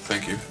moonbeam. Yep,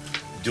 thank you.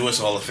 Do us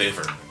all a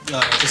favor.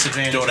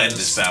 Disadvantage. Don't on end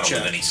this battle check.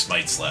 with any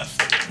smites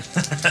left.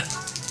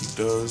 He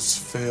does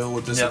fail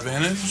with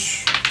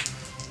disadvantage.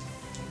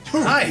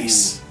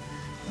 Nice.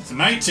 That's a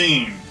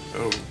 19.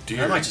 Oh,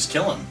 dear. I might just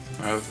kill him.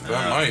 That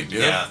might, yeah.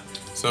 Yeah.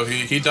 So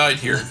he died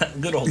here.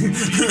 Good old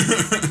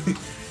movie.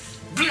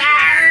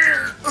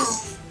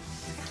 Oh,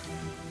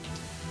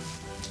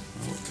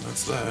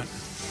 that's that.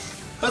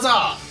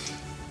 Huzzah!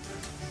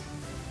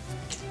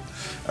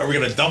 Are we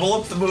going to double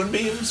up the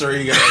moonbeams, or are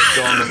you going to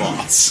go on the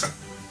boss?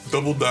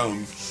 Double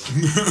down.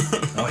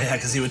 Oh yeah,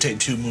 because he would take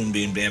 2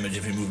 moonbeam damage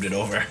if he moved it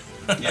over.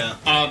 Yeah.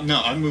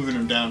 No, I'm moving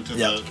him down to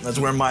Yeah, that's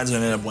where mine's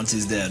gonna end up once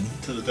he's dead.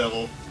 the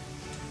devil,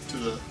 to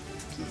the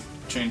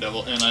chain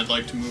devil, and I'd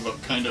like to move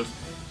up kind of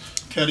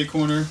catty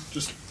corner,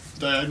 just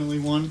diagonally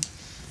one,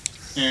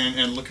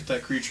 and look at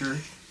that creature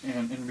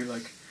and be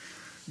like,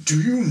 "Do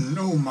you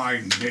know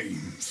my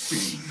name,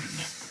 fiend?"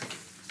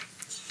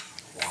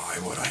 Why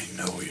would I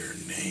know your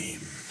name?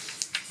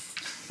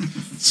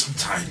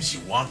 Sometimes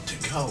you want to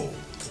go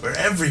where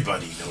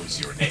everybody knows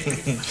your name.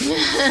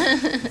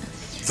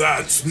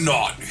 That's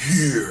not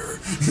here.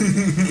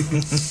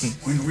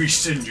 When we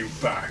send you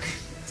back,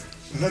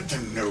 let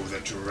them know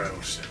that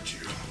Jarell sent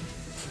you.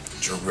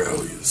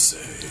 Jarell, you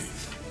say?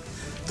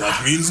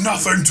 That means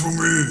nothing to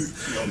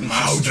me.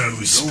 How do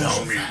you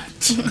spell me?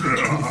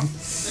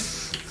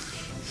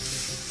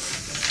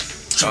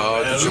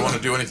 Did you want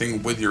to do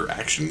anything with your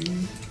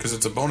action? Because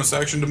it's a bonus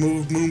action to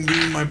move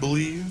Moonbeam, I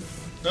believe.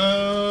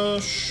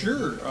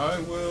 Sure. I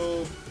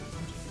will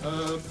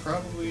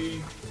probably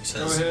go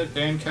says- ahead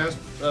and cast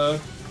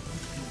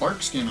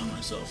Bark Skin on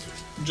myself,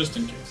 just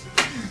in case.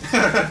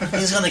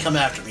 He's gonna come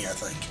after me, I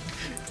think.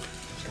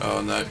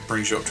 And that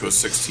brings you up to a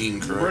 16,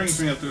 correct? Brings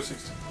me up to a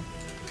 16.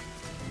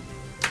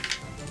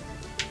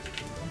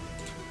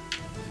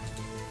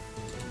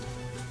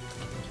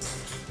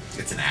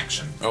 It's an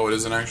action. Oh, it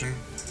is an action?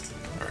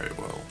 Alright,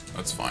 well,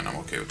 that's fine. I'm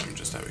okay with him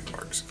just having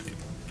Barks.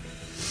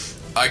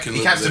 I can He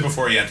live cast with it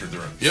before he entered the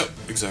room. Yep,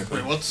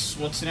 exactly. Wait,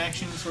 what's an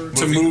action for?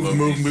 To Moving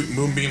move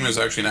Moonbeam is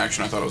actually an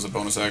action. I thought it was a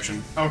bonus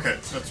action. Okay,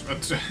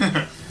 that's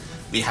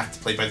We have to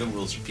play by the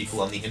rules, or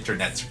people on the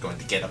internet are going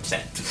to get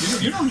upset.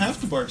 you don't have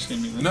to Bark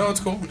Skin me. Then. No, it's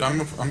cool.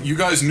 You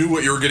guys knew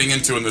what you were getting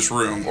into in this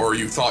room, or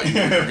you thought you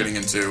knew what you were getting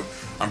into.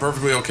 I'm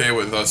perfectly okay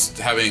with us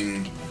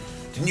having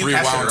Didn't you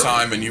cast it rewound early?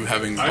 time and you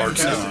having I haven't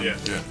Barks cast now. it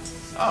yet. Yeah.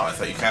 Oh, I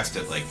thought you cast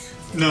it like.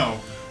 No.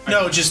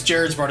 No, just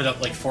Jared's brought it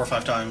up like 4 or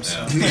 5 times.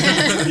 So. He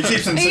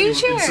keeps you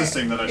sure?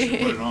 insisting that I should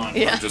put it on.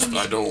 Yeah.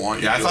 I don't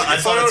want you Yeah, I to thought, be like,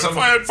 I thought at if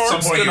I had some Barks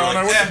point skin you were on,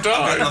 I like, would have I've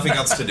got died. nothing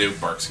else to do.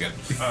 Bark Skin.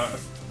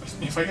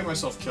 If I get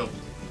myself killed,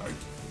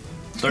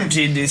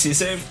 13 DC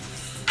save.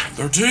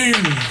 13!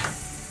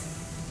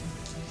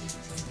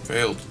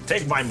 Failed.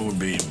 Take my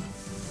moonbeam.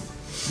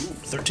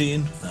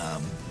 13.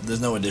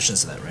 There's no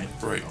additions to that, right?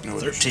 Right, no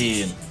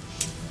 13.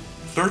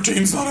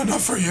 13's not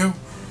enough for you.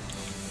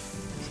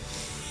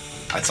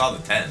 I saw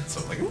the 10,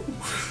 so I'm like, ooh.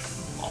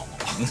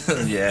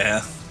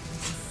 Yeah.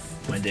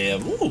 My day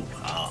of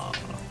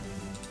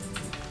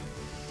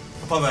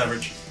Above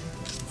average.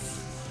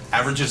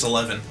 Average is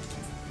 11.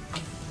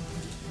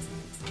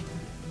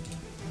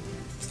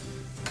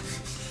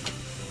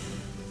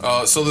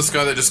 So this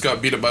guy that just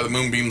got beat up by the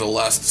moonbeam, the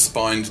last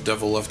spined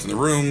devil left in the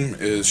room,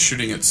 is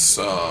shooting its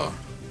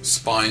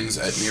spines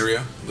at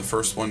Neria. The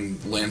first one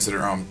lands at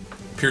around,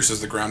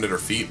 pierces the ground at her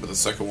feet, but the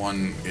second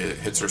one, it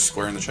hits her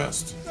square in the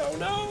chest. Oh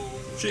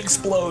no! She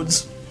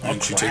explodes.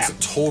 And she takes a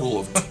total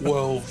of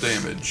 12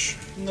 damage.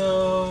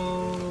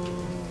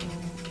 No.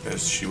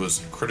 As she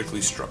was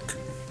critically struck.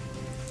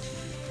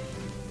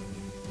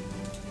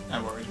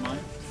 that worries mine.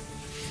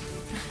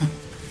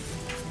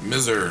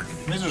 Miser.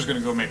 Mizer's gonna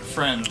go make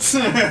friends.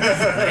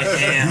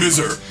 Damn.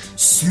 Miser.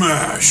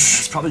 Smash!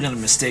 It's probably gonna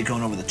mistake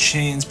going over the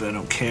chains, but I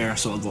don't care.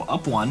 So I'll go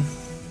up one,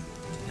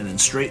 and then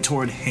straight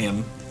toward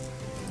him.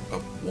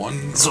 Up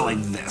one. So or-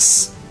 like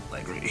this,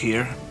 like right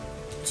here.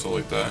 So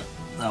like that.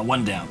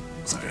 One down.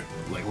 Sorry,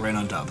 like right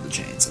on top of the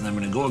chains, and then I'm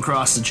gonna go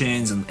across the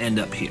chains and end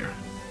up here.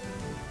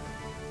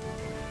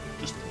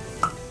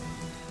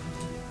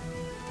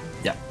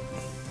 Yeah.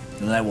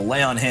 And then I will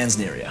lay on hands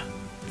near you.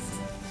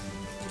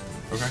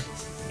 Okay.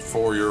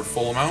 For your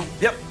full amount,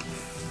 Yep.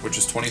 which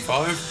is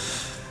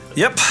 25.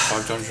 Yep.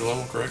 5 times your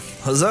level, correct?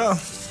 Huzzah.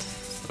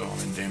 Oh,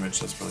 I mean, damage,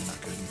 that's probably not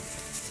good.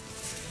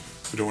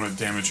 We don't want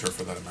to damage her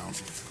for that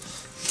amount.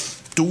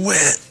 Do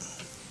it.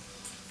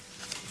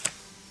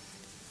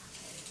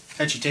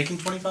 Had she taken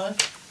 25?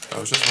 I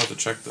was just about to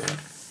check that.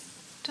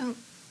 Don't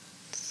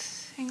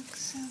think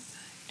so.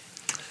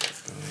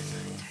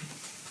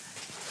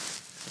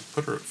 I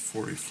put her at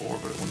 44,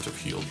 but it wouldn't have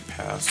healed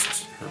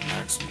past her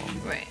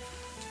maximum. Right.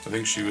 I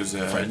think she was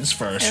at... Friends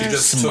first. She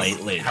just took-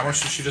 smite later. How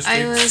much did she just I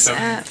take? was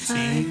at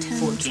 17? 5, 10,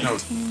 14. No.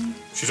 15.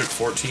 She took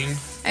 14?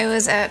 I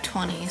was at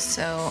 20,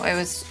 so I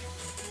was,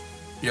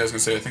 Yeah, I was going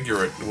to say, I think you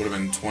were at, it would have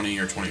been 20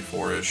 or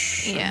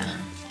 24-ish. yeah.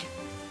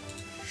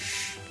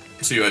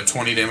 So you had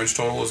 20 damage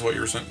total is what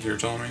you're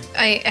telling me?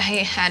 I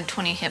had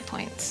 20 hit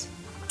points.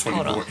 20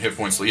 Total. hit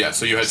points. Yeah,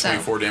 so you had So-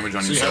 24 damage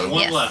on So you have yourself.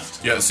 one Yes.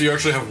 left. Yeah, so you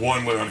actually have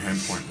one one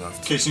hand point left.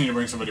 In case you need to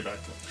bring somebody back.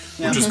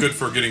 Which is good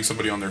for getting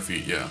somebody on their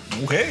feet, yeah.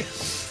 Okay.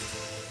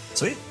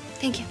 Sweet.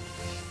 Thank you.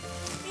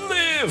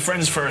 Live.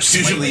 Friends first.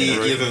 Usually smite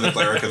later. either the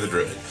cleric or the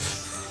druid.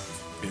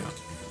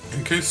 Yeah.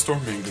 In case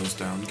Stormbane goes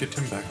down, get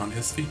him back on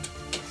his feet.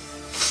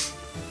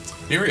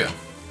 Neria.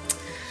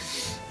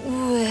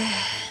 Ooh.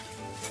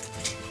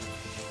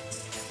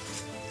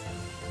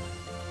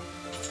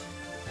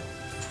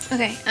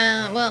 Okay,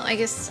 well, I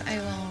guess I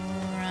will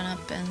run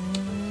up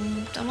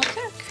and double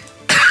attack.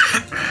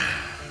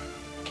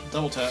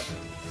 Double tap.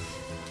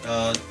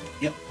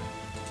 Yep.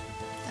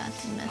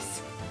 That's a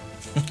miss.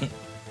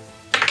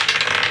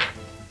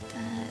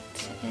 That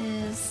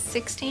is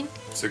 16.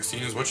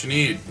 16 is what you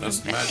need. That's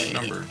the magic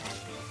Okay. number.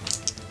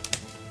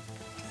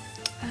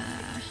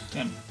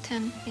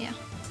 10, yeah.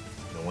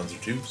 No ones or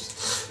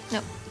twos.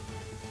 Nope.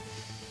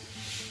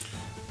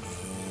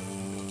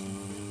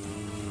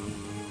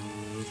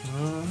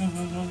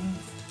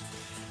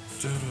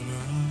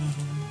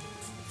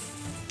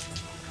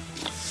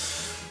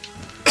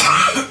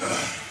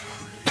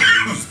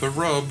 Use the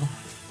rub.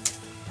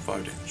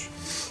 5 damage.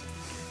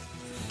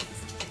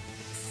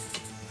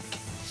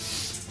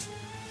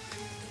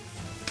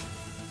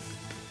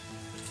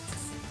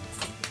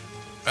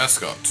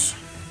 Ascot.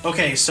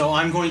 Okay, so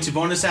I'm going to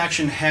bonus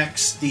action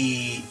hex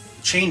the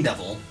Chain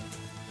Devil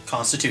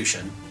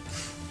Constitution.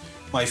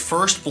 My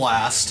first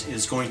blast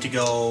is going to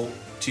go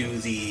to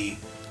the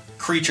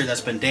creature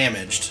that's been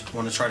damaged. I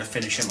want to try to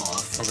finish him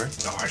off. Okay.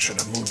 Oh, I should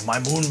have moved my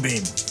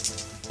moonbeam.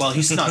 Well,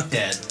 he's not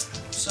dead,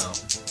 so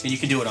and you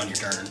can do it on your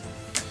turn.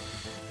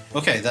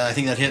 Okay, I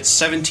think that hits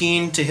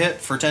 17 to hit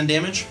for 10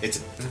 damage.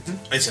 It's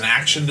an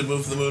action to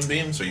move the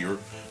moonbeam, so you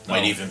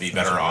might even be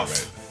better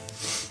off.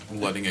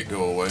 Letting it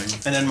go away.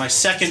 And then my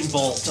second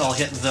bolt, I'll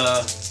hit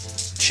the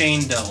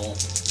Chain Devil.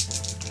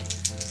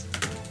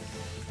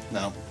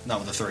 No, not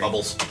with a 3.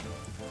 Bubbles.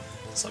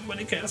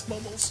 Somebody cast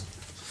bubbles.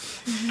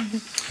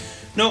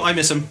 No, I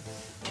miss him.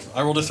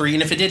 I rolled a 3,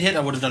 and if it did hit, I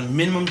would have done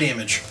minimum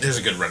damage. There's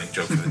a good running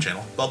joke for the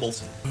channel.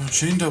 Bubbles.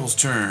 Chain Devil's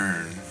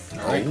turn.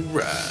 Alright.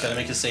 Alright. Gotta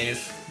make a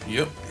save.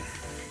 Yep.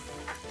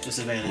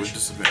 Disadvantage. With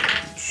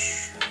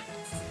disadvantage.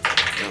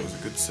 That was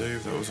a good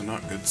save. That was a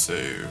not good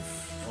save.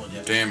 Oh,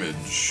 yeah.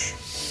 Damage.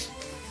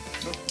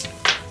 That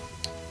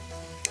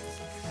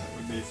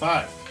would be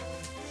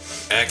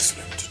 5.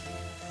 Excellent.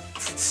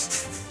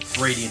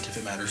 Radiant if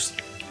it matters.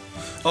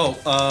 Oh,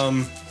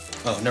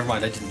 never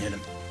mind, I didn't hit him.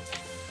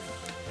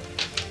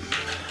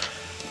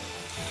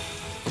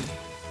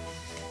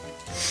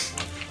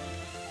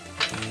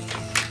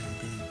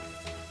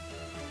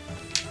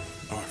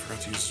 Oh, I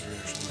forgot to use his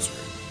reaction. That's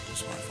right.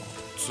 That's my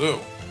fault. So,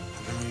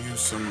 I'm gonna use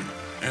some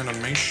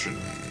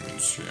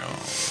animations. Yeah.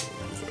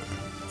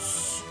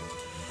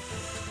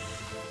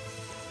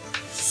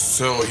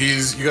 So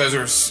you guys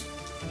are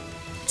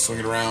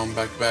swinging around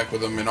back to back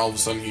with him, and all of a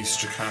sudden he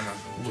just kind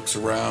of looks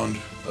around,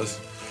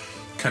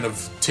 kind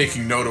of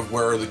taking note of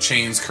where the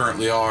chains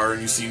currently are,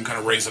 and you see him kind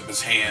of raise up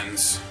his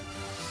hands,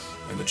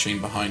 and the chain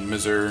behind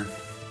Mizer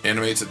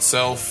animates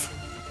itself.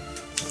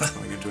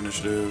 Going into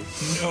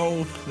initiative.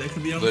 No, they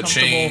could be The uncomfortable.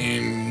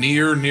 chain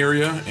near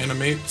Neria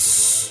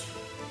animates.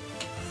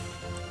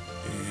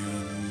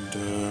 And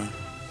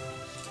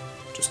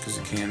just because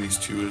he can, these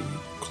two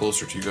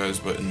closer to you guys,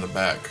 but in the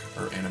back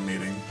are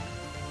animating.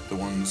 The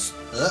ones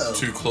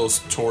too close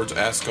towards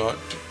Ascot.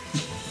 We're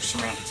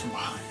surrounded from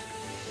behind.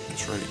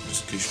 That's right,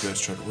 just in case you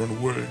guys try to run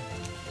away.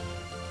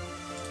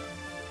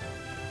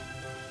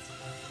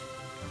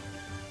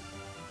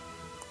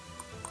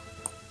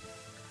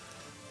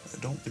 I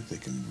don't think they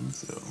can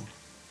move though.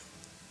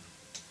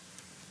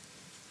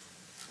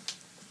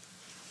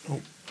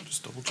 Nope,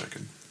 just double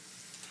checking.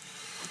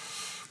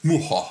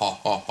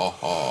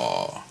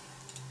 Muhahahaha.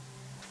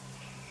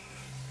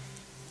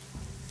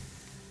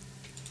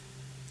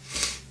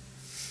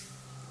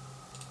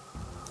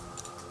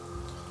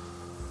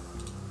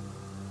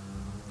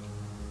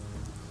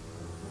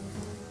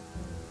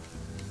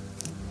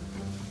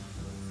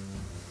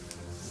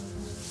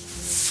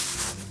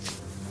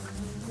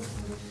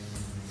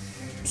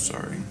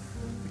 Sorry.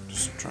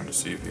 Just trying to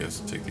see if he has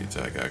to take the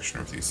attack action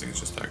or if these things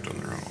just act on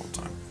their own all the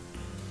time.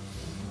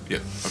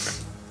 Yep, okay.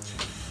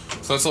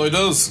 So that's all he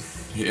does.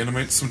 He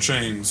animates some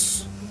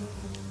chains.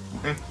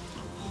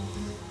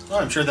 Well,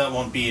 I'm sure that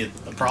won't be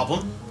a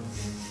problem.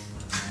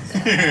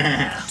 Take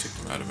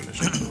them out of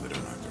initiative so they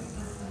don't act on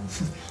their own.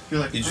 You're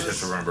like, You just have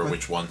to remember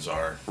which ones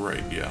are.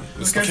 Right, yeah.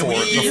 It's Okay,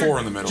 the four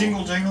in the middle.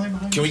 Jingle jangling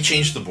behind Can we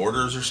change the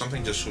borders or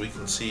something just so we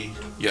can see?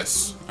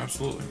 Yes,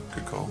 absolutely.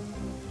 Good call.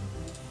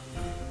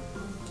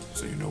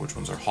 So you know which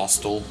ones are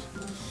hostile.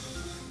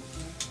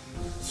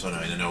 So now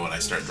I know when I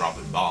start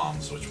dropping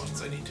bombs, which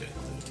ones I need to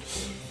include.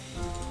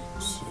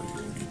 So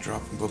you can be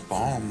dropping the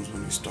bombs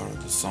when you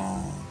started the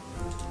song.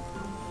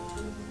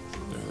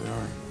 There they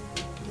are.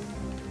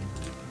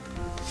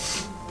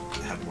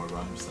 I have more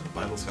rhymes than the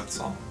Bible's got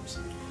psalms,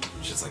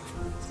 which is like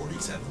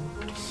 47.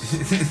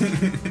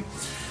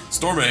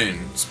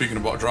 Stormbane, speaking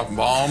about dropping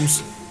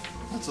bombs.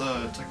 That's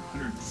it's like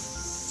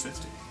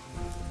 150.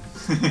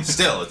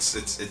 Still,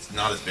 it's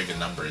not as big a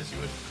number as you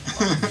would.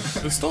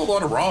 There's still a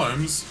lot of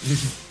rhymes.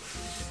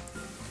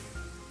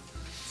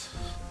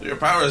 Your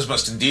powers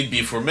must indeed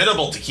be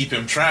formidable to keep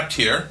him trapped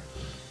here.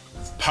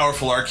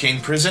 Powerful arcane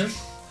prison,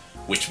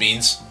 which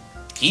means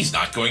he's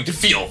not going to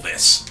feel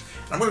this.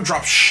 And I'm going to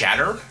drop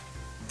Shatter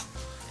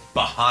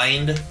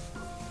behind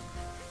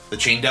the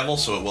Chain Devil,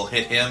 so it will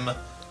hit him,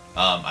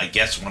 I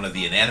guess, one of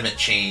the inanimate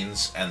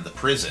chains and the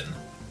prison.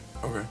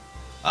 Okay.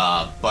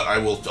 But I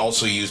will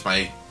also use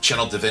my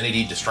Channel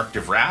Divinity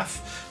Destructive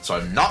Wrath, so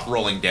I'm not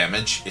rolling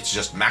damage, it's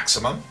just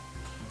maximum,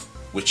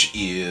 which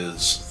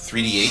is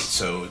 3d8,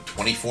 so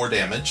 24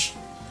 damage.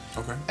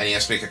 Okay. And he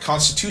has to make a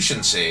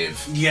Constitution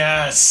save.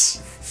 Yes.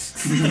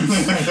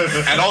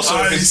 And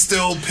also, if it's,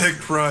 still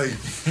picked right.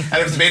 and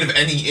if it's made of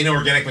any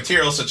inorganic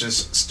material, such as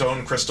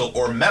stone, crystal,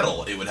 or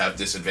metal, it would have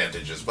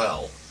disadvantage as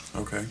well.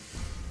 Okay.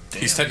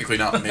 He's technically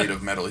not made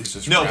of metal, he's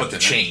just No, wrapped but the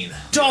in it. chain.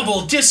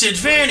 Double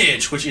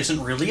disadvantage, which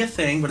isn't really a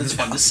thing, but it's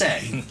fun to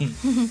say.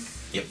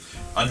 Yep.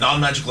 A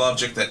non-magical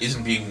object that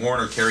isn't being worn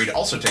or carried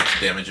also takes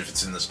damage if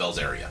it's in the spell's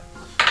area.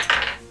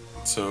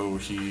 So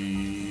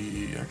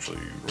he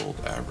actually rolled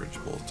average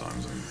both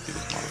times and he did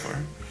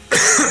modifier.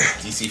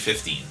 DC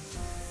 15.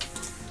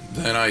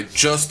 Then I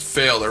just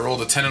failed. I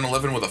rolled a 10 and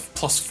 11 with a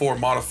 +4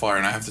 modifier,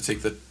 and I have to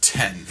take the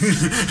 10.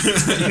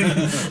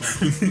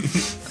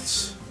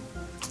 That's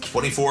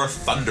 24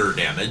 thunder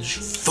damage.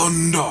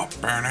 Thunder.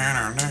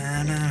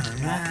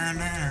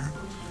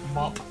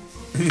 Mop.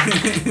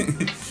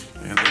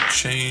 And the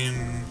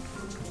chain.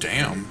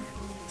 Damn.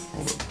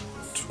 Hold up.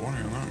 20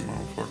 on that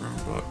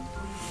motherfucker, but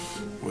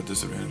with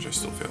disadvantage, I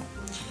still fail.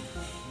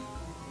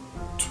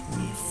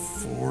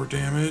 24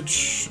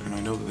 damage, and I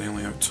know that they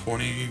only have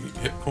 20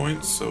 hit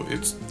points, so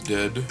it's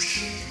dead.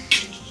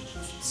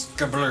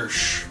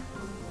 Skablursh.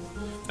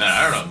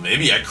 I don't know,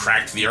 maybe I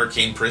cracked the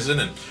arcane prison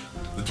and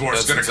the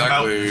dwarf's That's gonna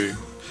come out.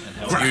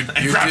 exactly.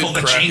 And grapple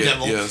the crack chain it,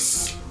 devil.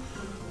 yes.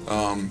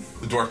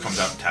 The dwarf comes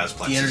out and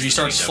Tazplex. The energy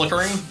starts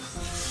flickering.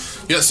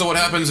 Yeah, so what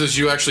happens is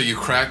you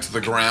cracked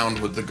the ground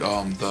with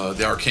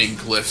the arcane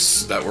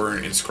glyphs that were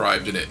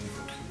inscribed in it,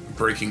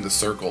 breaking the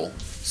circle.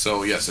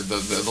 So yes,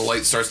 the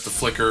light starts to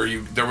flicker.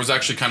 There was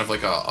actually kind of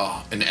like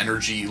an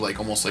energy, like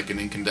almost like an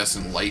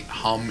incandescent light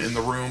hum in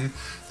the room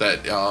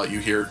that you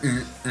hear,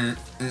 and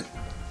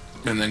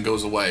then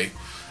goes away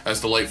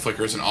as the light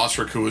flickers. And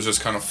Osric, who is just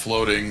kind of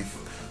floating,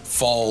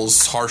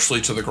 falls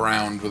harshly to the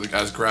ground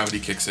as gravity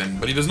kicks in.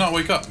 But he does not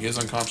wake up. He is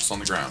unconscious on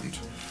the ground.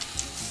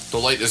 The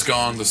light is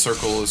gone. The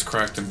circle is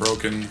cracked and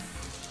broken.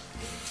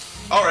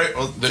 All right.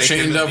 Well, The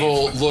chain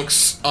devil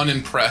looks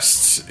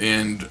unimpressed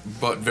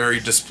but very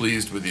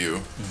displeased with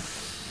you.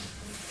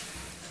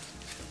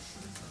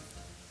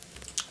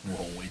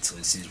 We'll wait till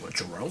he sees what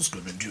Jarrell's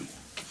gonna do.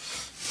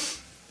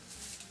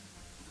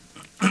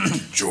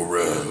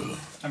 Jorel.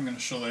 I'm gonna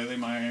shillelagh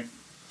my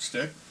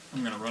stick.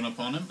 I'm gonna run up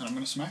on him and I'm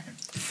gonna smack him.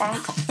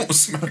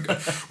 Smack him.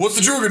 What's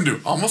the Drew gonna do?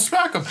 I'm gonna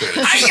smack a bitch.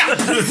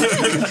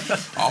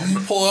 I'm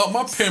gonna pull out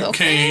my pimp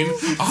cane.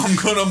 I'm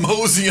gonna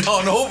mosey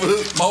on over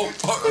this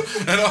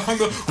motherfucker, and I'm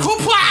gonna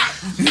whoop-wah!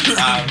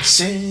 I'm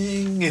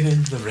singing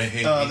in the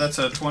rain. That's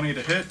a 20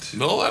 to hit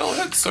No, that'll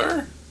hit,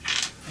 sir.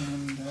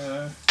 and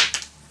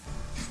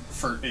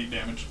for 8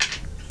 damage.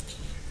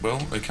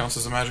 Well, it counts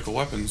as a magical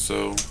weapon,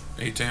 so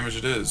 8 damage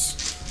it is.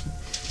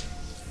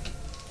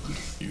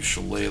 You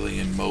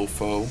shillelaghing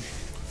mofo.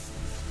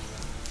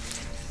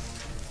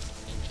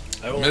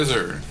 I will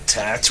Miser.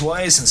 attack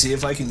twice and see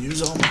if I can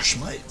use all my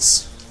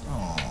schmites.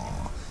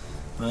 Aww.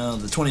 Well,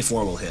 the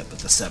 24 will hit, but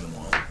the 7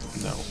 won't.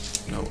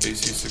 No, AC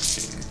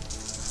 16.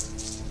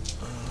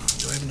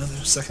 Do I have another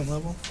second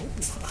level? Oh,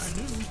 I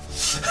do.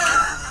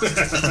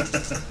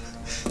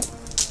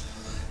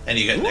 And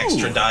you get an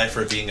extra die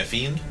for being a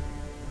fiend.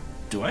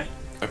 Do I?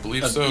 I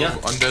believe so. yeah.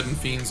 Undead and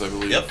fiends, I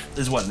believe. Yep.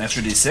 Is what, an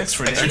extra d6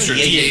 for damage? Extra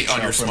D8 D8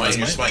 on your for my smite.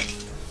 Your smite.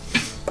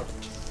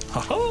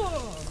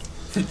 Ha-ha!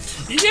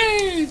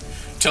 Yay!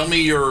 Tell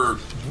me your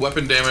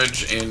weapon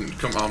damage and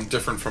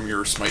different from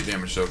your smite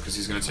damage, though, because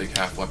he's going to take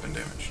half weapon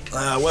damage.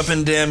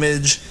 Weapon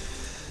damage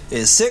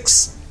is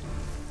 6.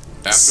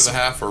 After the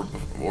half or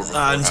before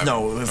half?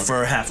 No, Okay.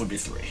 for half would be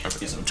 3.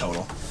 Okay. So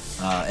total.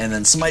 And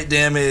then smite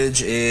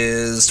damage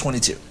is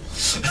 22.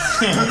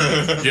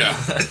 Yeah.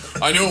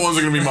 I knew it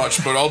wasn't going to be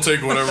much, but I'll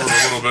take whatever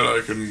little bit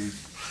I can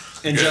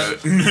And,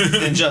 get.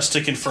 and just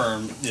to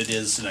confirm, it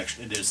is the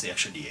extra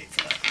D8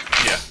 for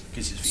that. Yeah.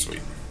 Because he's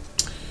Sweet.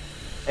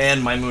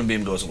 And my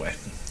moonbeam goes away,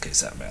 in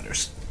case that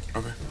matters.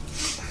 Okay.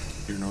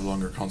 You're no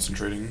longer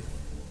concentrating?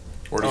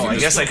 Or Oh, I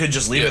guess I could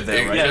just leave it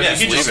there, right? Yeah,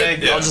 just you could leave just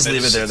it. say- I'll just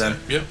leave it there then.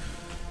 Yeah.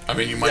 I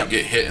mean, you might Yep.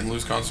 get hit and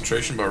lose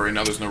concentration, but right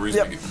now there's no reason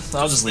Yep, to get...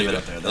 I'll just leave it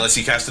up there then. Unless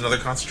you cast another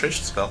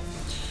concentration spell.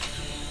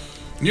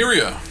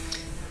 Neria.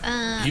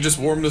 He just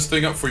warmed this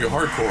thing up for you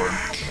hardcore.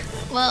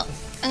 Well,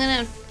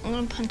 I'm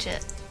gonna punch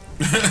it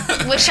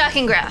with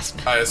shocking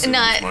grasp. I assume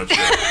Not. as much.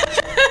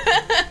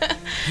 Yeah.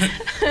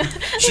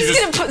 She He's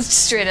just gonna put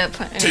straight up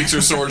punch. takes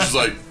her sword. She's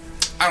like,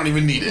 I don't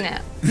even need it. No.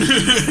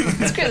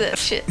 Screw that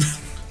shit.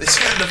 This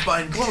hand of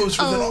mine glows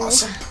with an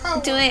awesome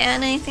power. Do I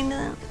add anything to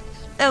that?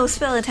 Oh,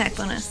 spell attack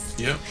bonus.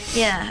 Yep.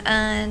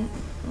 Yeah.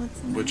 What's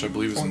Which I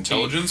believe is 14.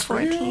 intelligence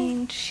for you.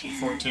 14. Shit.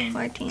 14.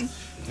 14.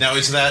 Now,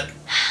 is that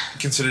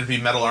considered to be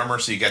metal armor,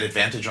 so you get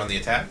advantage on the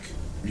attack?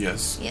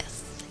 Yes.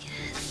 Yes.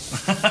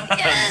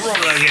 Roll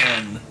it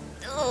again.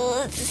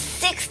 Oh, it's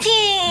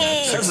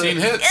 16. 16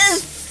 hits.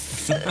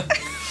 Yes.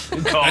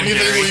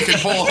 Anything we can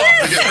pull off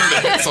to get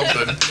her to hit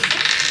something.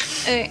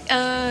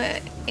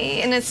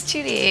 And it's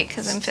 2d8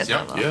 because I'm 5th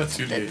Yep. level. Yeah,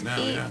 2d8 now,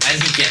 Eight yeah.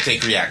 And he can't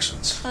take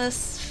reactions.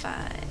 Plus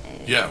 5.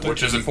 Yeah,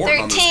 which is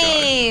important on this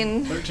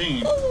guy. 13.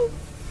 13.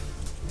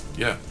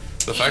 Yeah.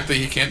 The fact that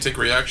he can't take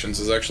reactions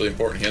is actually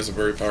important. He has a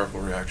very powerful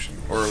reaction.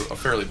 Or a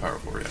fairly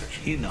powerful reaction.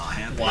 He's not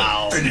happy.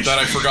 Wow. That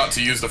I forgot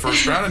to use the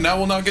first round and now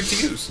will not get to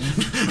use.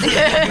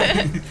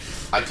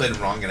 I played it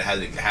wrong and it had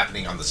it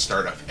happening on the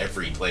start of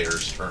every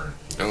player's turn.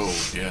 Oh,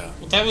 yeah.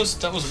 Well, that was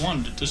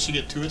one. Does she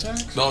get 2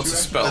 attacks? No, it's a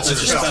spell. That's a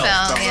It's a spell.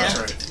 spell. Spell, yeah. That's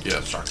right.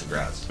 Yeah. Shock the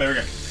grass. There we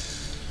go.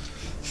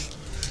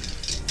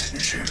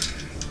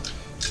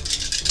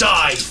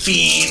 Die,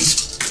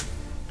 fiend!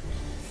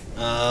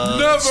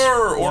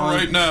 Never! Or one-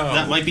 right now.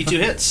 That might be 2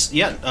 hits.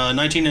 Yeah,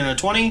 19 and a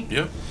 20.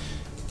 Yep.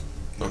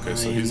 Okay,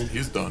 so Nine.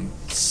 he's done.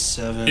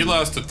 7. He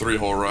lasted 3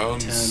 whole 10,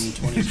 rounds.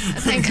 20,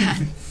 Thank God.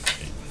 10,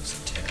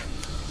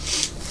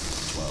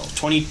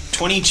 12,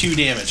 22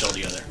 damage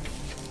altogether.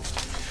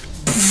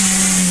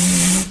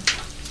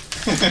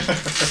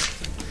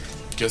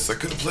 Guess I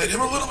could have played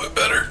him a little bit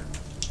better.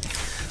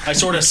 I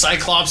sort of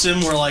Cyclops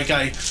him, where like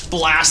I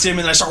blast him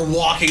and I start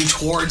walking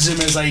towards him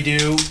as I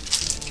do.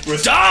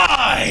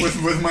 Die!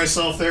 With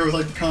myself there with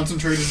like the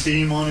concentrated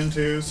beam on him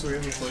too, so we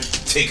have this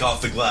like Take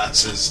off the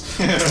glasses.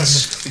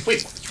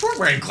 Wait, you weren't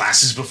wearing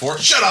glasses before.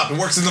 Shut up! It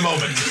works in the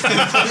moment.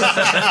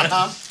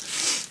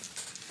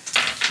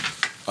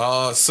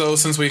 So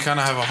since we kind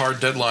of have a hard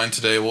deadline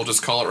today, we'll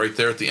just call it right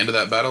there at the end of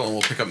that battle, and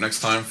we'll pick up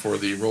next time for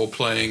the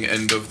role-playing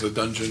end of the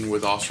dungeon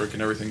with Osric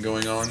and everything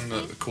going on.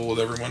 Cool with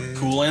everyone?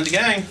 Cool and the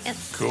gang.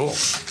 Cool.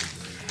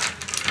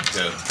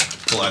 To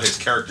pull out his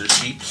character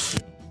sheet.